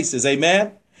unknown places.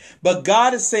 Amen. But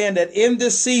God is saying that in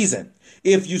this season,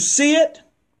 if you see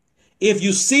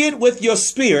it with your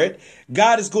spirit,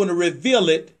 God is going to reveal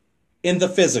it in the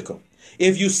physical.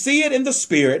 If you see it in the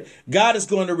spirit, God is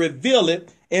going to reveal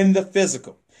it in the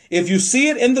physical. If you see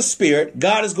it in the spirit,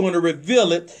 God is going to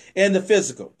reveal it in the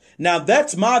physical. Now,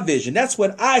 that's my vision. That's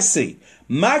what I see.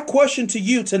 My question to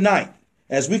you tonight,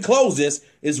 as we close this,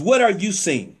 is what are you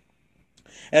seeing?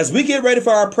 As we get ready for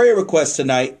our prayer request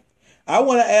tonight, I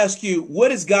want to ask you,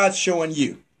 what is God showing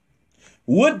you?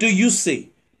 What do you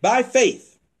see by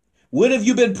faith? What have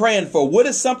you been praying for? What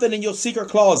is something in your secret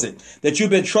closet that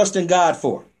you've been trusting God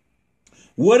for?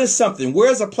 What is something?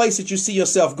 Where's a place that you see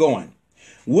yourself going?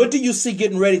 What do you see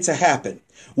getting ready to happen?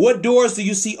 What doors do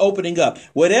you see opening up?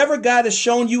 Whatever God has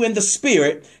shown you in the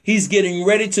spirit, he's getting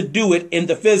ready to do it in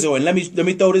the physical. And let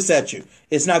me throw this at you.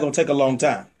 It's not going to take a long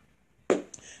time.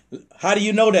 How do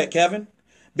you know that, Kevin?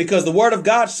 Because the word of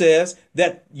God says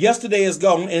that yesterday is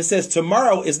gone, and it says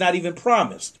tomorrow is not even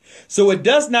promised. So it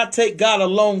does not take God a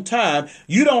long time.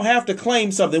 You don't have to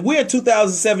claim something. We're in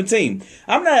 2017.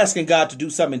 I'm not asking God to do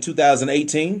something in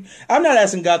 2018. I'm not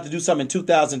asking God to do something in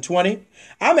 2020.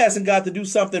 I'm asking God to do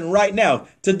something right now.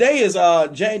 Today is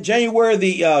January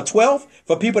the 12th.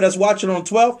 For people that's watching on the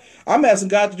 12th, I'm asking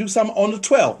God to do something on the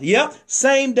 12th. Yep,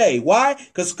 same day. Why?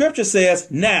 Because scripture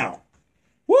says now.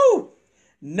 Woo!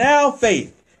 Now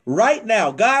faith. Right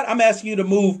now. God, I'm asking you to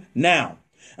move now.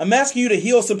 I'm asking you to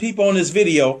heal some people on this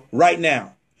video right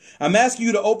now. I'm asking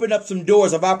you to open up some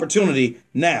doors of opportunity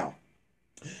now.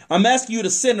 I'm asking you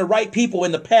to send the right people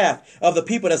in the path of the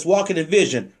people that's walking in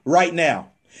vision right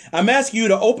now. I'm asking you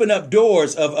to open up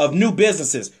doors of new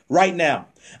businesses right now.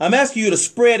 I'm asking you to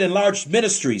spread enlarged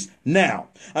ministries now.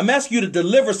 I'm asking you to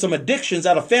deliver some addictions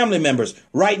out of family members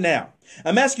right now.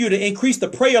 I'm asking you to increase the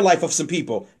prayer life of some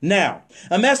people now.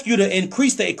 I'm asking you to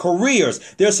increase the careers.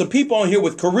 There's some people on here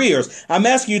with careers. I'm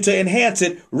asking you to enhance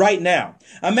it right now.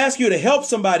 I'm asking you to help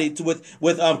somebody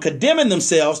with condemning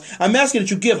themselves. I'm asking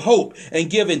that you give hope and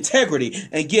give integrity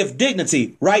and give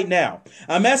dignity right now.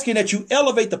 I'm asking that you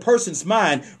elevate the person's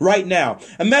mind right now.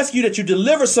 I'm asking you that you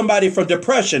deliver somebody from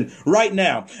depression right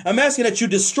now. I'm asking that you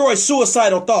destroy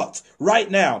suicidal thoughts right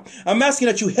now. I'm asking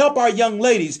that you help our young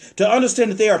ladies to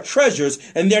understand that they are treasures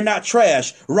and they're not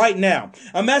trash right now.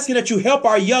 I'm asking that you help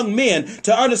our young men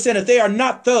to understand that they are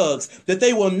not thugs, that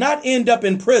they will not end up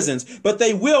in prisons, but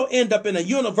they will end up in a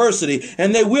university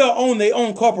and they will own their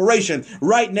own corporation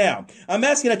right now. I'm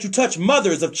asking that you touch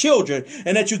mothers of children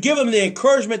and that you give them the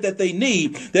encouragement that they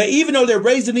need, that even though they're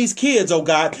raising these kids, oh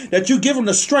God, that you give them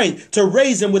the strength to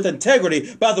raise them with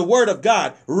integrity by the word of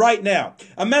God right now.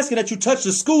 I'm asking that you touch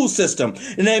the school system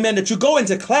and amen, that you go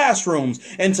into classrooms,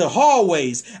 into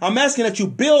hallways. I'm asking that you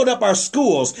build up our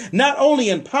schools, not only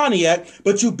in Pontiac,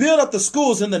 but you build up the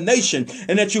schools in the nation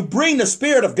and that you bring the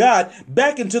Spirit of God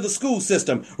back into the school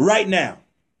system right now.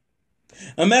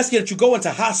 I'm asking that you go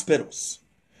into hospitals,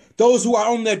 those who are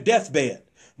on their deathbed,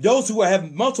 those who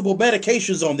have multiple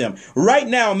medications on them. Right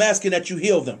now, I'm asking that you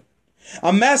heal them.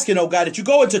 I'm asking, oh God, that you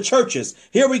go into churches.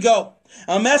 Here we go.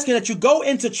 I'm asking that you go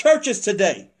into churches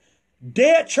today.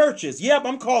 Dead churches. Yep,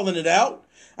 I'm calling it out.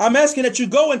 I'm asking that you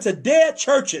go into dead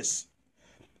churches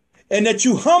and that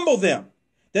you humble them,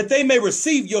 that they may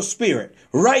receive your spirit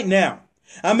right now.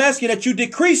 I'm asking that you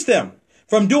decrease them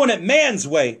from doing it man's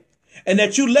way and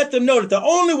that you let them know that the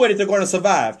only way that they're going to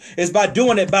survive is by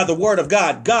doing it by the word of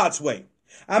God, God's way.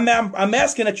 I'm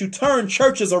asking that you turn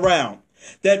churches around,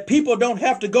 that people don't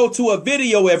have to go to a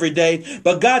video every day,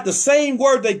 but God, the same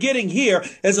word they're getting here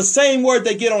is the same word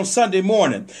they get on Sunday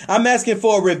morning. I'm asking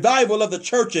for a revival of the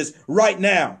churches right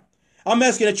now. I'm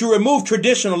asking that you remove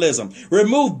traditionalism,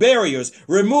 remove barriers,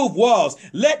 remove walls.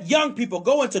 Let young people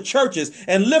go into churches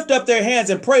and lift up their hands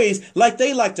and praise like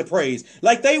they like to praise,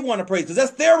 like they want to praise, because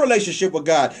that's their relationship with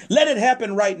God. Let it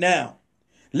happen right now.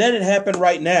 Let it happen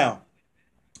right now.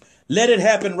 Let it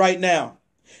happen right now.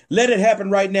 Let it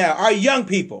happen right now. Our young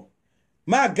people,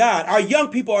 my God, our young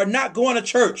people are not going to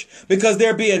church because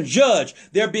they're being judged.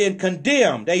 They're being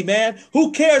condemned. Amen.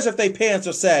 Who cares if their pants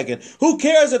are sagging? Who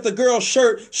cares if the girl's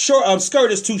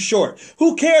skirt is too short?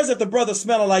 Who cares if the brother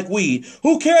smelling like weed?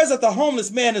 Who cares if the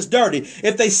homeless man is dirty?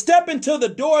 If they step into the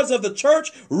doors of the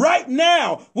church right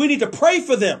now, we need to pray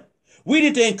for them. We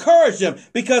need to encourage them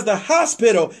because the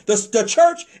hospital, the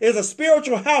church is a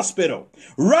spiritual hospital.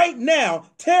 Right now,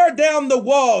 tear down the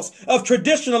walls of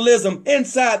traditionalism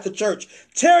inside the church.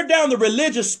 Tear down the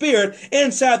religious spirit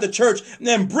inside the church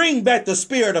and bring back the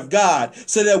Spirit of God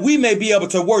so that we may be able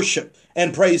to worship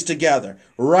and praise together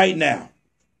right now.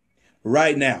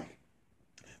 Right now.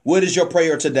 What is your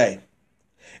prayer today?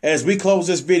 As we close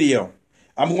this video,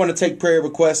 I'm going to take prayer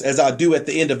requests as I do at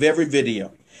the end of every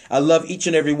video. I love each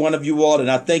and every one of you all,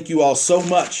 and I thank you all so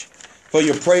much for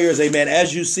your prayers. Amen.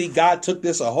 As you see, God took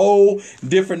this a whole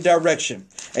different direction.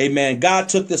 Amen. God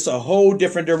took this a whole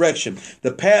different direction.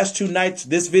 The past 2 nights,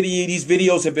 these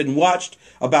videos have been watched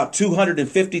about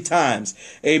 250 times.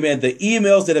 Amen. The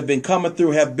emails that have been coming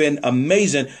through have been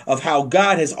amazing of how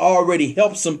God has already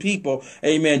helped some people.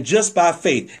 Amen. Just by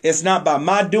faith. It's not by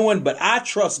my doing, but I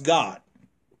trust God.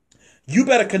 You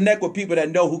better connect with people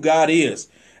that know who God is.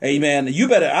 Amen.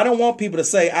 I don't want people to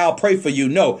say, I'll pray for you.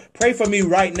 No, pray for me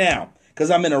right now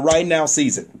because I'm in a right now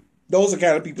season. Those are the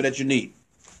kind of people that you need.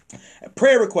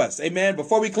 Prayer requests. Amen.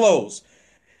 Before we close,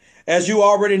 as you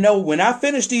already know, when I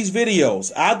finish these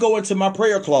videos, I go into my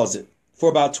prayer closet for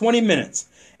about 20 minutes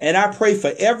and I pray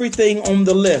for everything on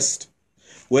the list.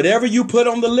 Whatever you put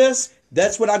on the list,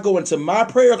 that's what I go into my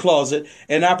prayer closet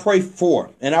and I pray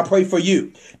for. And I pray for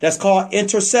you. That's called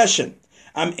intercession.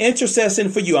 I'm intercessing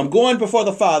for you. I'm going before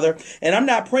the Father, and I'm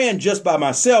not praying just by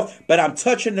myself, but I'm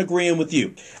touching and agreeing with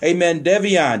you. Amen.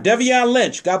 Devion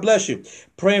Lynch, God bless you.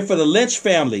 Praying for the Lynch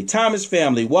family, Thomas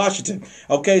family, Washington.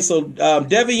 Okay, so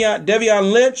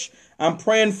Devion Lynch, I'm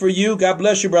praying for you. God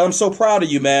bless you, brother. I'm so proud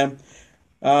of you, man.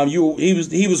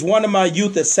 He was one of my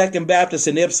youth at Second Baptist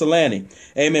in Ypsilanti.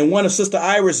 Amen. One of Sister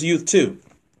Iris' youth too.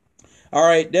 All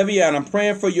right, Devion, I'm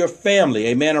praying for your family.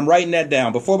 Amen. I'm writing that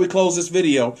down. Before we close this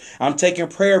video, I'm taking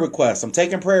prayer requests.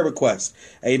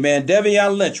 Amen.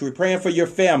 Devion Lynch, we're praying for your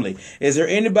family. Is there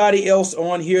anybody else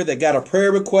on here that got a prayer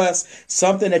request,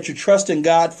 something that you trust in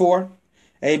God for?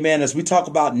 Amen. As we talk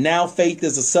about now, faith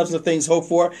is the substance of things hoped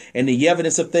for and the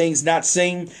evidence of things not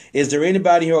seen. Is there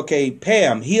anybody here? Okay,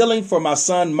 Pam, healing for my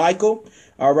son, Michael.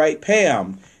 All right,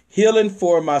 Pam, healing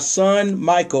for my son,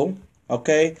 Michael.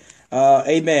 Okay.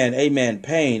 Amen. Amen.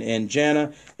 Pain and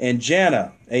Jana,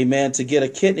 amen, to get a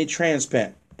kidney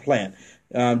transplant.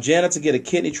 Jana to get a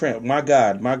kidney transplant. My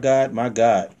God.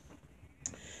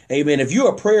 Amen. If you're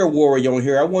a prayer warrior on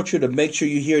here, I want you to make sure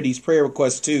you hear these prayer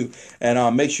requests too,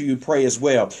 and make sure you pray as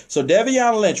well. So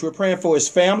Devion Lynch, we're praying for his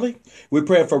family. We're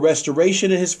praying for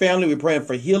restoration in his family. We're praying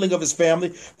for healing of his family.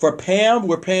 For Pam,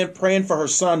 we're praying for her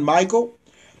son, Michael.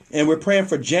 And we're praying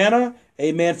for Jana,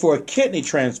 amen, for a kidney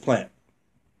transplant.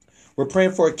 We're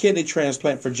praying for a kidney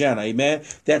transplant for Jana. Amen.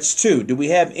 That's two. Do we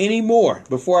have any more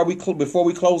before we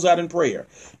close out in prayer?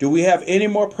 Do we have any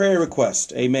more prayer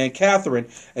requests? Amen. Catherine.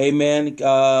 Amen.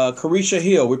 Carisha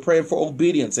Hill. We're praying for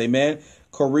obedience. Amen.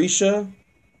 Carisha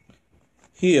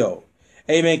Hill.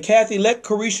 Amen. Kathy, let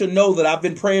Carisha know that I've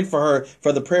been praying for her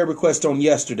for the prayer request on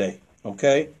yesterday.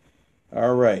 Okay.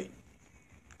 All right.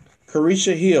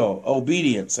 Carisha Hill.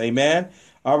 Obedience. Amen.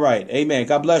 All right. Amen.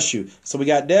 God bless you. So we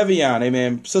got Devion.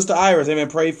 Amen. Sister Iris. Amen.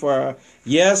 Pray for her.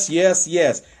 Yes.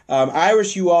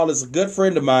 Iris, you all is a good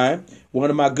friend of mine. One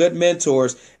of my good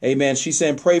mentors. Amen. She's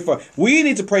saying we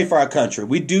need to pray for our country.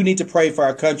 We do need to pray for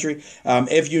our country.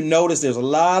 If you notice, there's a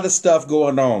lot of stuff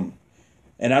going on.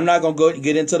 And I'm not going to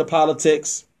get into the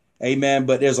politics. Amen.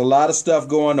 But there's a lot of stuff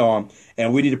going on.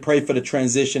 And we need to pray for the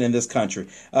transition in this country.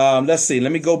 Let's see.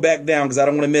 Let me go back down because I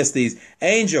don't want to miss these.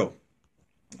 Angel.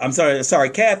 I'm sorry,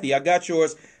 Kathy, I got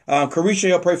yours. Carisha,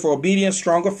 you'll pray for obedience,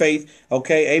 stronger faith.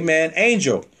 Okay, amen.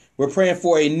 Angel, we're praying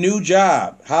for a new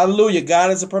job. Hallelujah.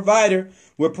 God is a provider.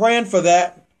 We're praying for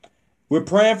that.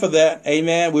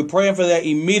 Amen. We're praying for that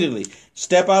immediately.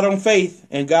 Step out on faith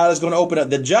and God is going to open up.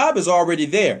 The job is already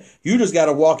there. You just got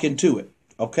to walk into it.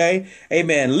 Okay,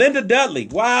 amen. Linda Dudley.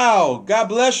 Wow. God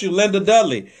bless you, Linda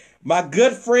Dudley. My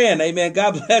good friend. Amen.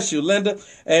 God bless you, Linda.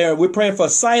 And we're praying for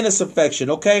sinus infection.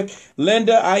 Okay.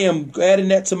 Linda, I am adding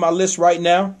that to my list right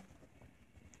now.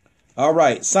 All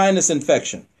right. Sinus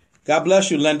infection. God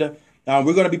bless you, Linda.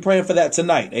 We're going to be praying for that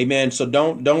tonight. Amen. So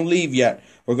don't leave yet.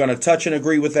 We're going to touch and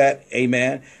agree with that.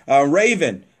 Amen.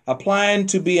 Raven, applying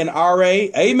to be an RA.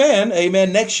 Amen.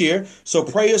 Amen. Next year. So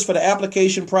prayers for the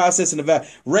application process and the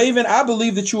Raven, I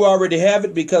believe that you already have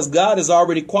it because God has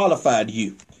already qualified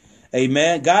you.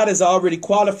 Amen. God has already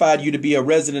qualified you to be a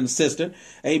resident assistant.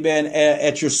 Amen.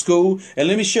 At your school. And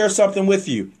let me share something with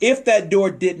you. If that door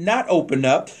did not open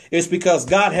up, it's because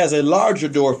God has a larger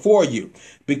door for you.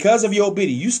 Because of your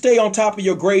obedience, you stay on top of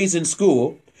your grades in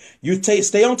school.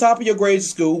 Stay on top of your grades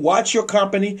in school. Watch your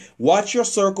company. Watch your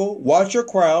circle. Watch your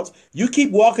crowds. You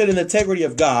keep walking in the integrity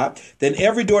of God. Then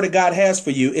every door that God has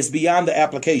for you is beyond the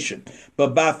application.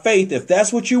 But by faith, if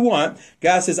that's what you want,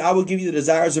 God says, I will give you the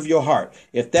desires of your heart.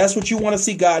 If that's what you want to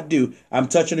see God do, I'm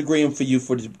touching agreeing for you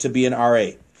to be an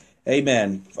RA.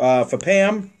 Amen. For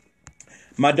Pam,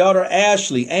 my daughter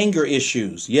Ashley, anger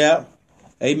issues. Yeah.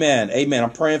 Amen. Amen.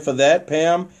 I'm praying for that.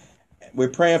 Pam, we're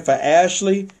praying for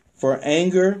Ashley for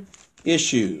anger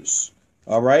issues.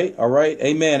 All right.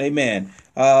 Amen. Amen.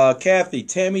 Kathy,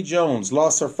 Tammy Jones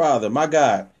lost her father. My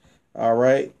God. All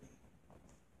right.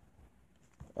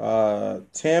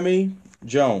 Tammy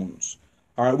Jones.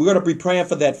 All right. We're going to be praying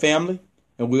for that family.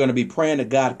 And we're going to be praying that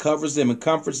God covers them and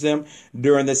comforts them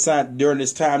during this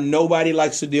time. Nobody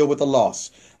likes to deal with a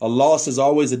loss. A loss is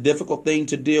always a difficult thing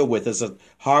to deal with. It's a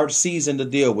hard season to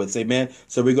deal with. Amen.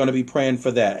 So we're going to be praying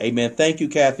for that. Amen. Thank you,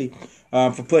 Kathy,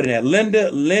 for putting that.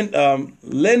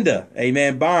 Linda.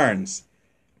 Amen. Barnes.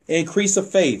 Increase of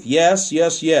faith. Yes.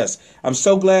 I'm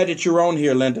so glad that you're on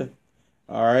here, Linda.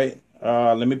 All right.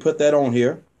 Let me put that on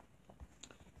here.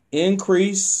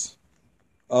 Increase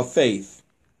of faith.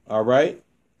 All right.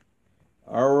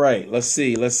 Let's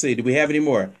see. Do we have any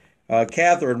more?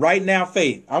 Catherine, right now,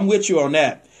 faith. I'm with you on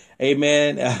that.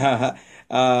 Amen.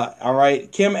 All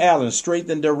right. Kim Allen, strength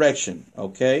and direction.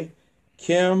 Okay.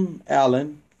 Kim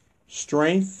Allen,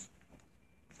 strength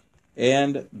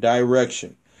and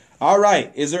direction. All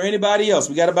right. Is there anybody else?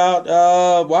 We got about,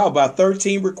 about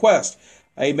 13 requests.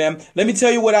 Amen. Let me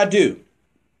tell you what I do.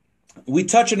 We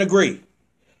touch and agree.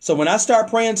 So when I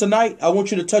start praying tonight, I want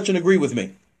you to touch and agree with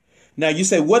me. Now you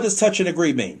say, what does touch and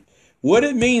agree mean? What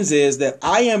it means is that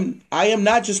I am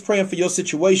not just praying for your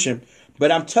situation,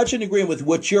 but I'm touching and agreeing with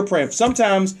what you're praying for.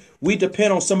 Sometimes we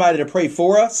depend on somebody to pray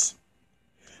for us,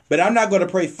 but I'm not going to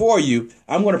pray for you.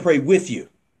 I'm going to pray with you.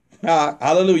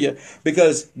 Hallelujah.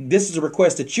 Because this is a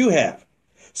request that you have.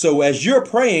 So as you're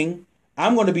praying,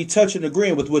 I'm going to be touching and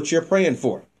agreeing with what you're praying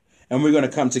for. And we're going to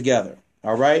come together.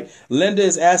 All right. Linda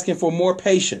is asking for more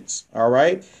patience. All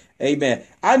right. Amen.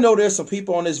 I know there's some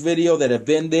people on this video that have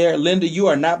been there. Linda, you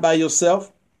are not by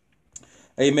yourself.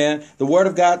 Amen. The word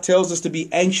of God tells us to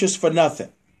be anxious for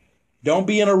nothing. Don't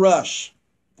be in a rush.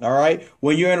 All right.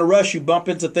 When you're in a rush, you bump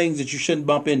into things that you shouldn't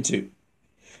bump into.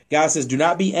 God says, do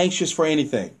not be anxious for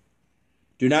anything.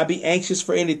 Do not be anxious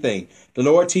for anything. The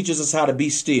Lord teaches us how to be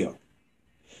still.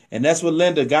 And that's what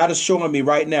Linda, God is showing me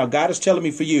right now. God is telling me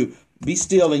for you, be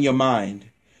still in your mind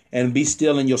and be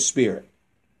still in your spirit.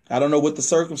 I don't know what the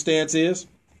circumstance is.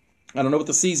 I don't know what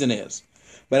the season is.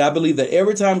 But I believe that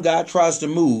every time God tries to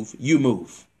move, you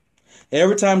move.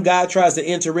 Every time God tries to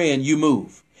enter in, you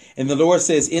move. And the Lord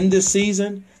says in this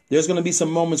season, there's going to be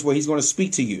some moments where he's going to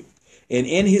speak to you. And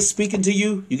in his speaking to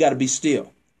you, you got to be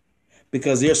still.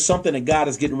 Because there's something that God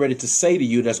is getting ready to say to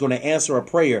you that's going to answer a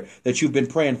prayer that you've been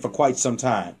praying for quite some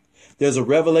time. There's a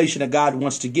revelation that God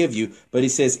wants to give you, but he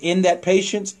says in that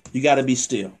patience, you got to be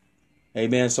still.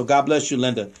 Amen. So God bless you,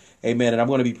 Linda. Amen. And I'm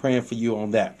going to be praying for you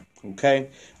on that. Okay.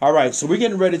 All right. So we're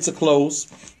getting ready to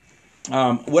close.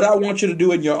 What I want you to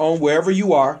do in your own, wherever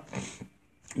you are,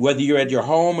 whether you're at your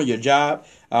home or your job,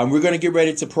 we're going to get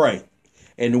ready to pray.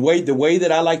 And the way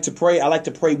that I like to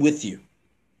pray with you.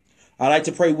 I like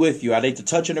to pray with you. I like to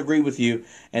touch and agree with you,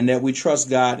 and that we trust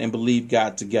God and believe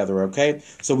God together. Okay.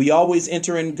 So we always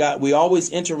enter in God. We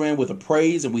always enter in with a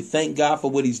praise, and we thank God for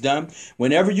what he's done.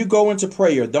 Whenever you go into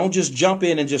prayer, don't just jump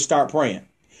in and just start praying.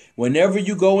 Whenever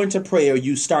you go into prayer,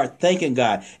 you start thanking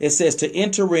God. It says to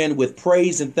enter in with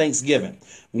praise and thanksgiving.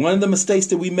 One of the mistakes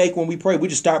that we make when we pray, we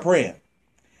just start praying.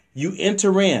 You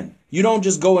enter in. You don't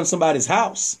just go in somebody's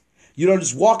house. You don't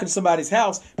just walk in somebody's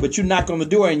house, but you knock on the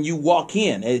door and you walk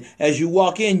in. As you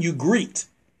walk in, you greet.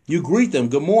 You greet them.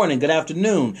 Good morning, good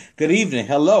afternoon, good evening,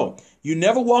 hello. You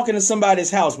never walk into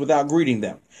somebody's house without greeting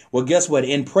them. Well, guess what?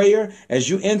 In prayer, as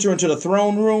you enter into the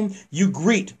throne room, you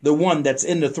greet the one that's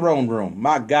in the throne room.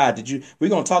 My God, we're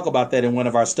going to talk about that in one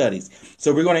of our studies.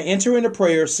 So we're going to enter into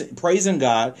prayer, praising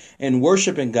God and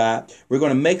worshiping God. We're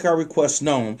going to make our requests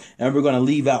known, and we're going to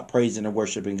leave out praising and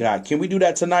worshiping God. Can we do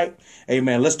that tonight?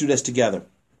 Amen. Let's do this together.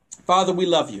 Father, we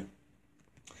love you.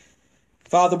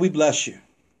 Father, we bless you.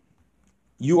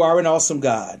 You are an awesome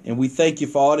God, and we thank you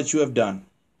for all that you have done.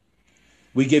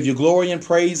 We give you glory and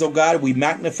praise, oh God. We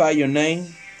magnify your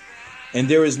name, and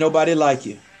there is nobody like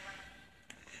you.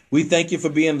 We thank you for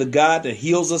being the God that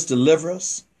heals us, delivers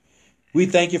us. We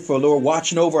thank you for, Lord,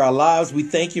 watching over our lives. We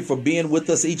thank you for being with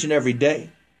us each and every day.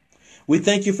 We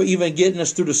thank you for even getting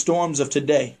us through the storms of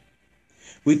today.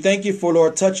 We thank you for,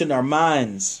 Lord, touching our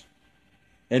minds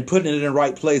and putting it in the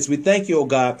right place. We thank you, oh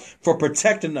God, for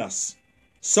protecting us.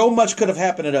 So much could have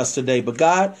happened to us today, but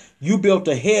God, you built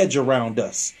a hedge around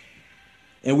us.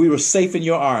 And we were safe in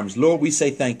your arms. Lord, we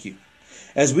say thank you.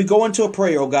 As we go into a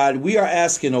prayer, oh God, we are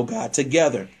asking, oh God,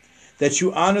 together that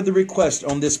you honor the request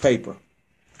on this paper.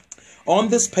 On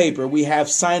this paper, we have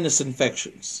sinus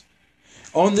infections.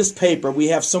 On this paper, we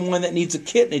have someone that needs a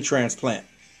kidney transplant.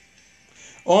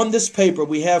 On this paper,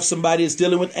 we have somebody that's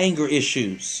dealing with anger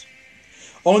issues.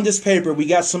 On this paper, we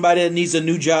got somebody that needs a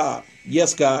new job.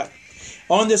 Yes, God.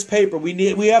 On this paper,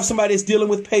 we have somebody that's dealing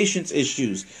with patience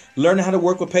issues, learning how to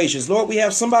work with patience. Lord, we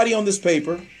have somebody on this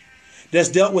paper that's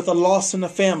dealt with a loss in the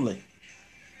family.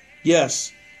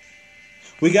 Yes.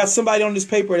 We got somebody on this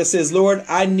paper that says, Lord,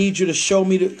 I need you to show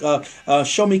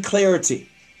me clarity.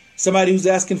 Somebody who's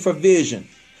asking for vision.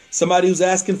 Somebody who's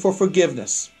asking for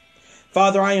forgiveness.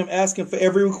 Father, I am asking for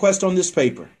every request on this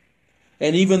paper,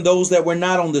 and even those that were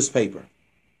not on this paper.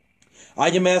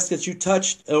 I am asking that you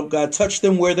touch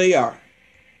them where they are.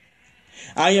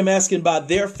 I am asking by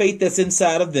their faith that's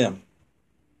inside of them,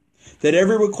 that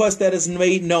every request that is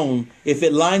made known, if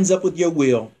it lines up with your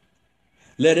will,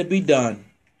 let it be done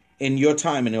in your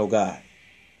timing, oh God.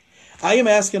 I am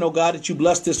asking, oh God, that you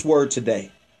bless this word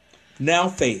today. Now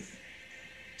faith.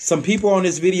 Some people on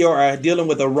this video are dealing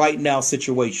with a right now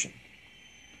situation,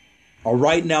 a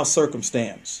right now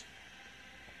circumstance.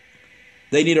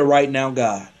 They need a right now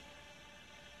God.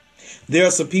 There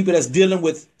are some people that's dealing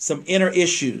with some inner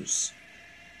issues,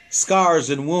 scars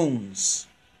and wounds.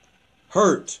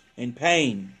 hurt and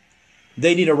pain.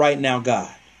 They need a right now,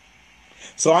 God.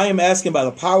 So I am asking by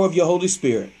the power of your Holy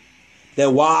Spirit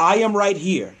that while I am right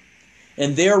here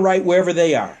and they're right wherever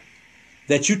they are,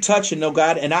 that you touch and know,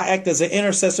 God, and I act as an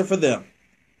intercessor for them,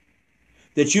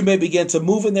 that you may begin to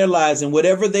move in their lives and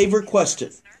whatever they've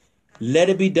requested, let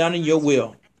it be done in your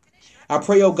will. I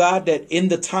pray, oh God, that in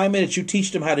the timing that you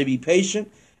teach them how to be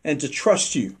patient and to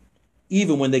trust you,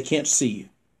 even when they can't see you.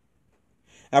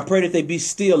 I pray that they be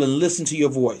still and listen to your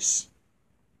voice.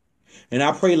 And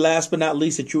I pray last but not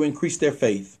least that you increase their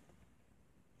faith.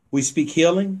 We speak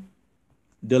healing,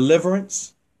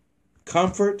 deliverance,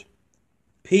 comfort,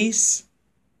 peace,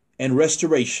 and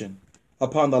restoration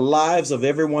upon the lives of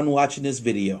everyone watching this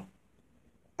video.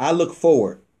 I look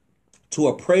forward to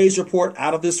a praise report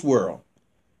out of this world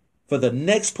for the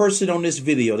next person on this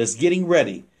video that's getting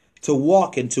ready to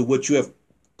walk into what you have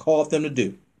called them to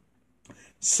do.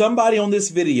 Somebody on this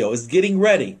video is getting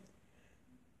ready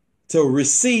to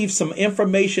receive some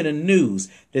information and news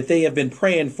that they have been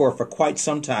praying for quite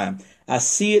some time. I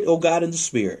see it, oh God, in the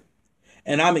spirit.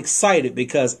 And I'm excited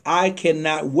because I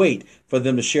cannot wait for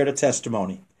them to share the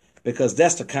testimony, because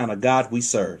that's the kind of God we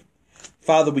serve.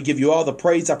 Father, we give you all the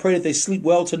praise. I pray that they sleep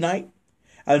well tonight.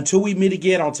 Until we meet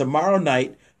again on tomorrow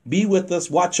night, be with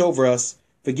us, watch over us,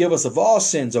 forgive us of all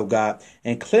sins, O God,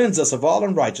 and cleanse us of all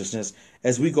unrighteousness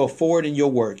as we go forward in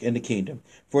your work in the kingdom.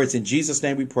 For it's in Jesus'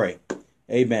 name we pray.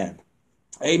 Amen.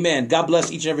 Amen. God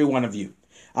bless each and every one of you.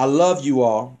 I love you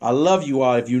all. I love you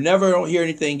all. If you never don't hear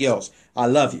anything else, I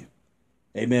love you.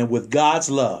 Amen. With God's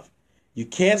love. You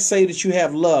can't say that you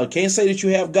have love. Can't say that you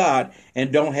have God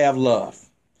and don't have love,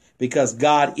 because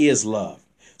God is love.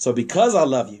 So because I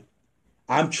love you,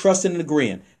 I'm trusting and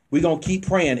agreeing. We're going to keep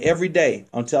praying every day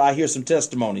until I hear some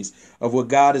testimonies of what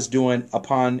God is doing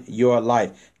upon your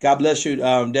life. God bless you,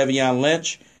 Devion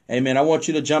Lynch. Amen. I want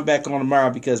you to jump back on tomorrow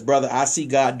because, brother, I see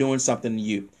God doing something to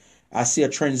you. I see a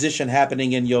transition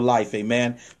happening in your life.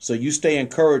 Amen. So you stay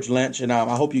encouraged, Lynch, and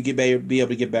I hope you be able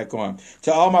to get back on.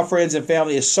 To all my friends and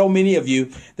family, there's so many of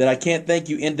you that I can't thank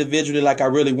you individually like I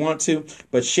really want to,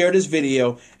 but share this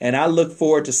video, and I look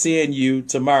forward to seeing you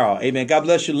tomorrow. Amen. God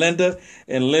bless you, Linda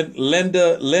and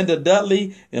Linda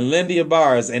Dudley and Linda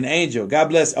Bars and Angel. God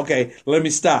bless. Okay, let me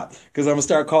stop because I'm going to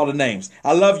start calling names.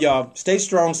 I love y'all. Stay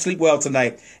strong, sleep well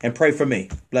tonight, and pray for me.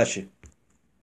 Bless you.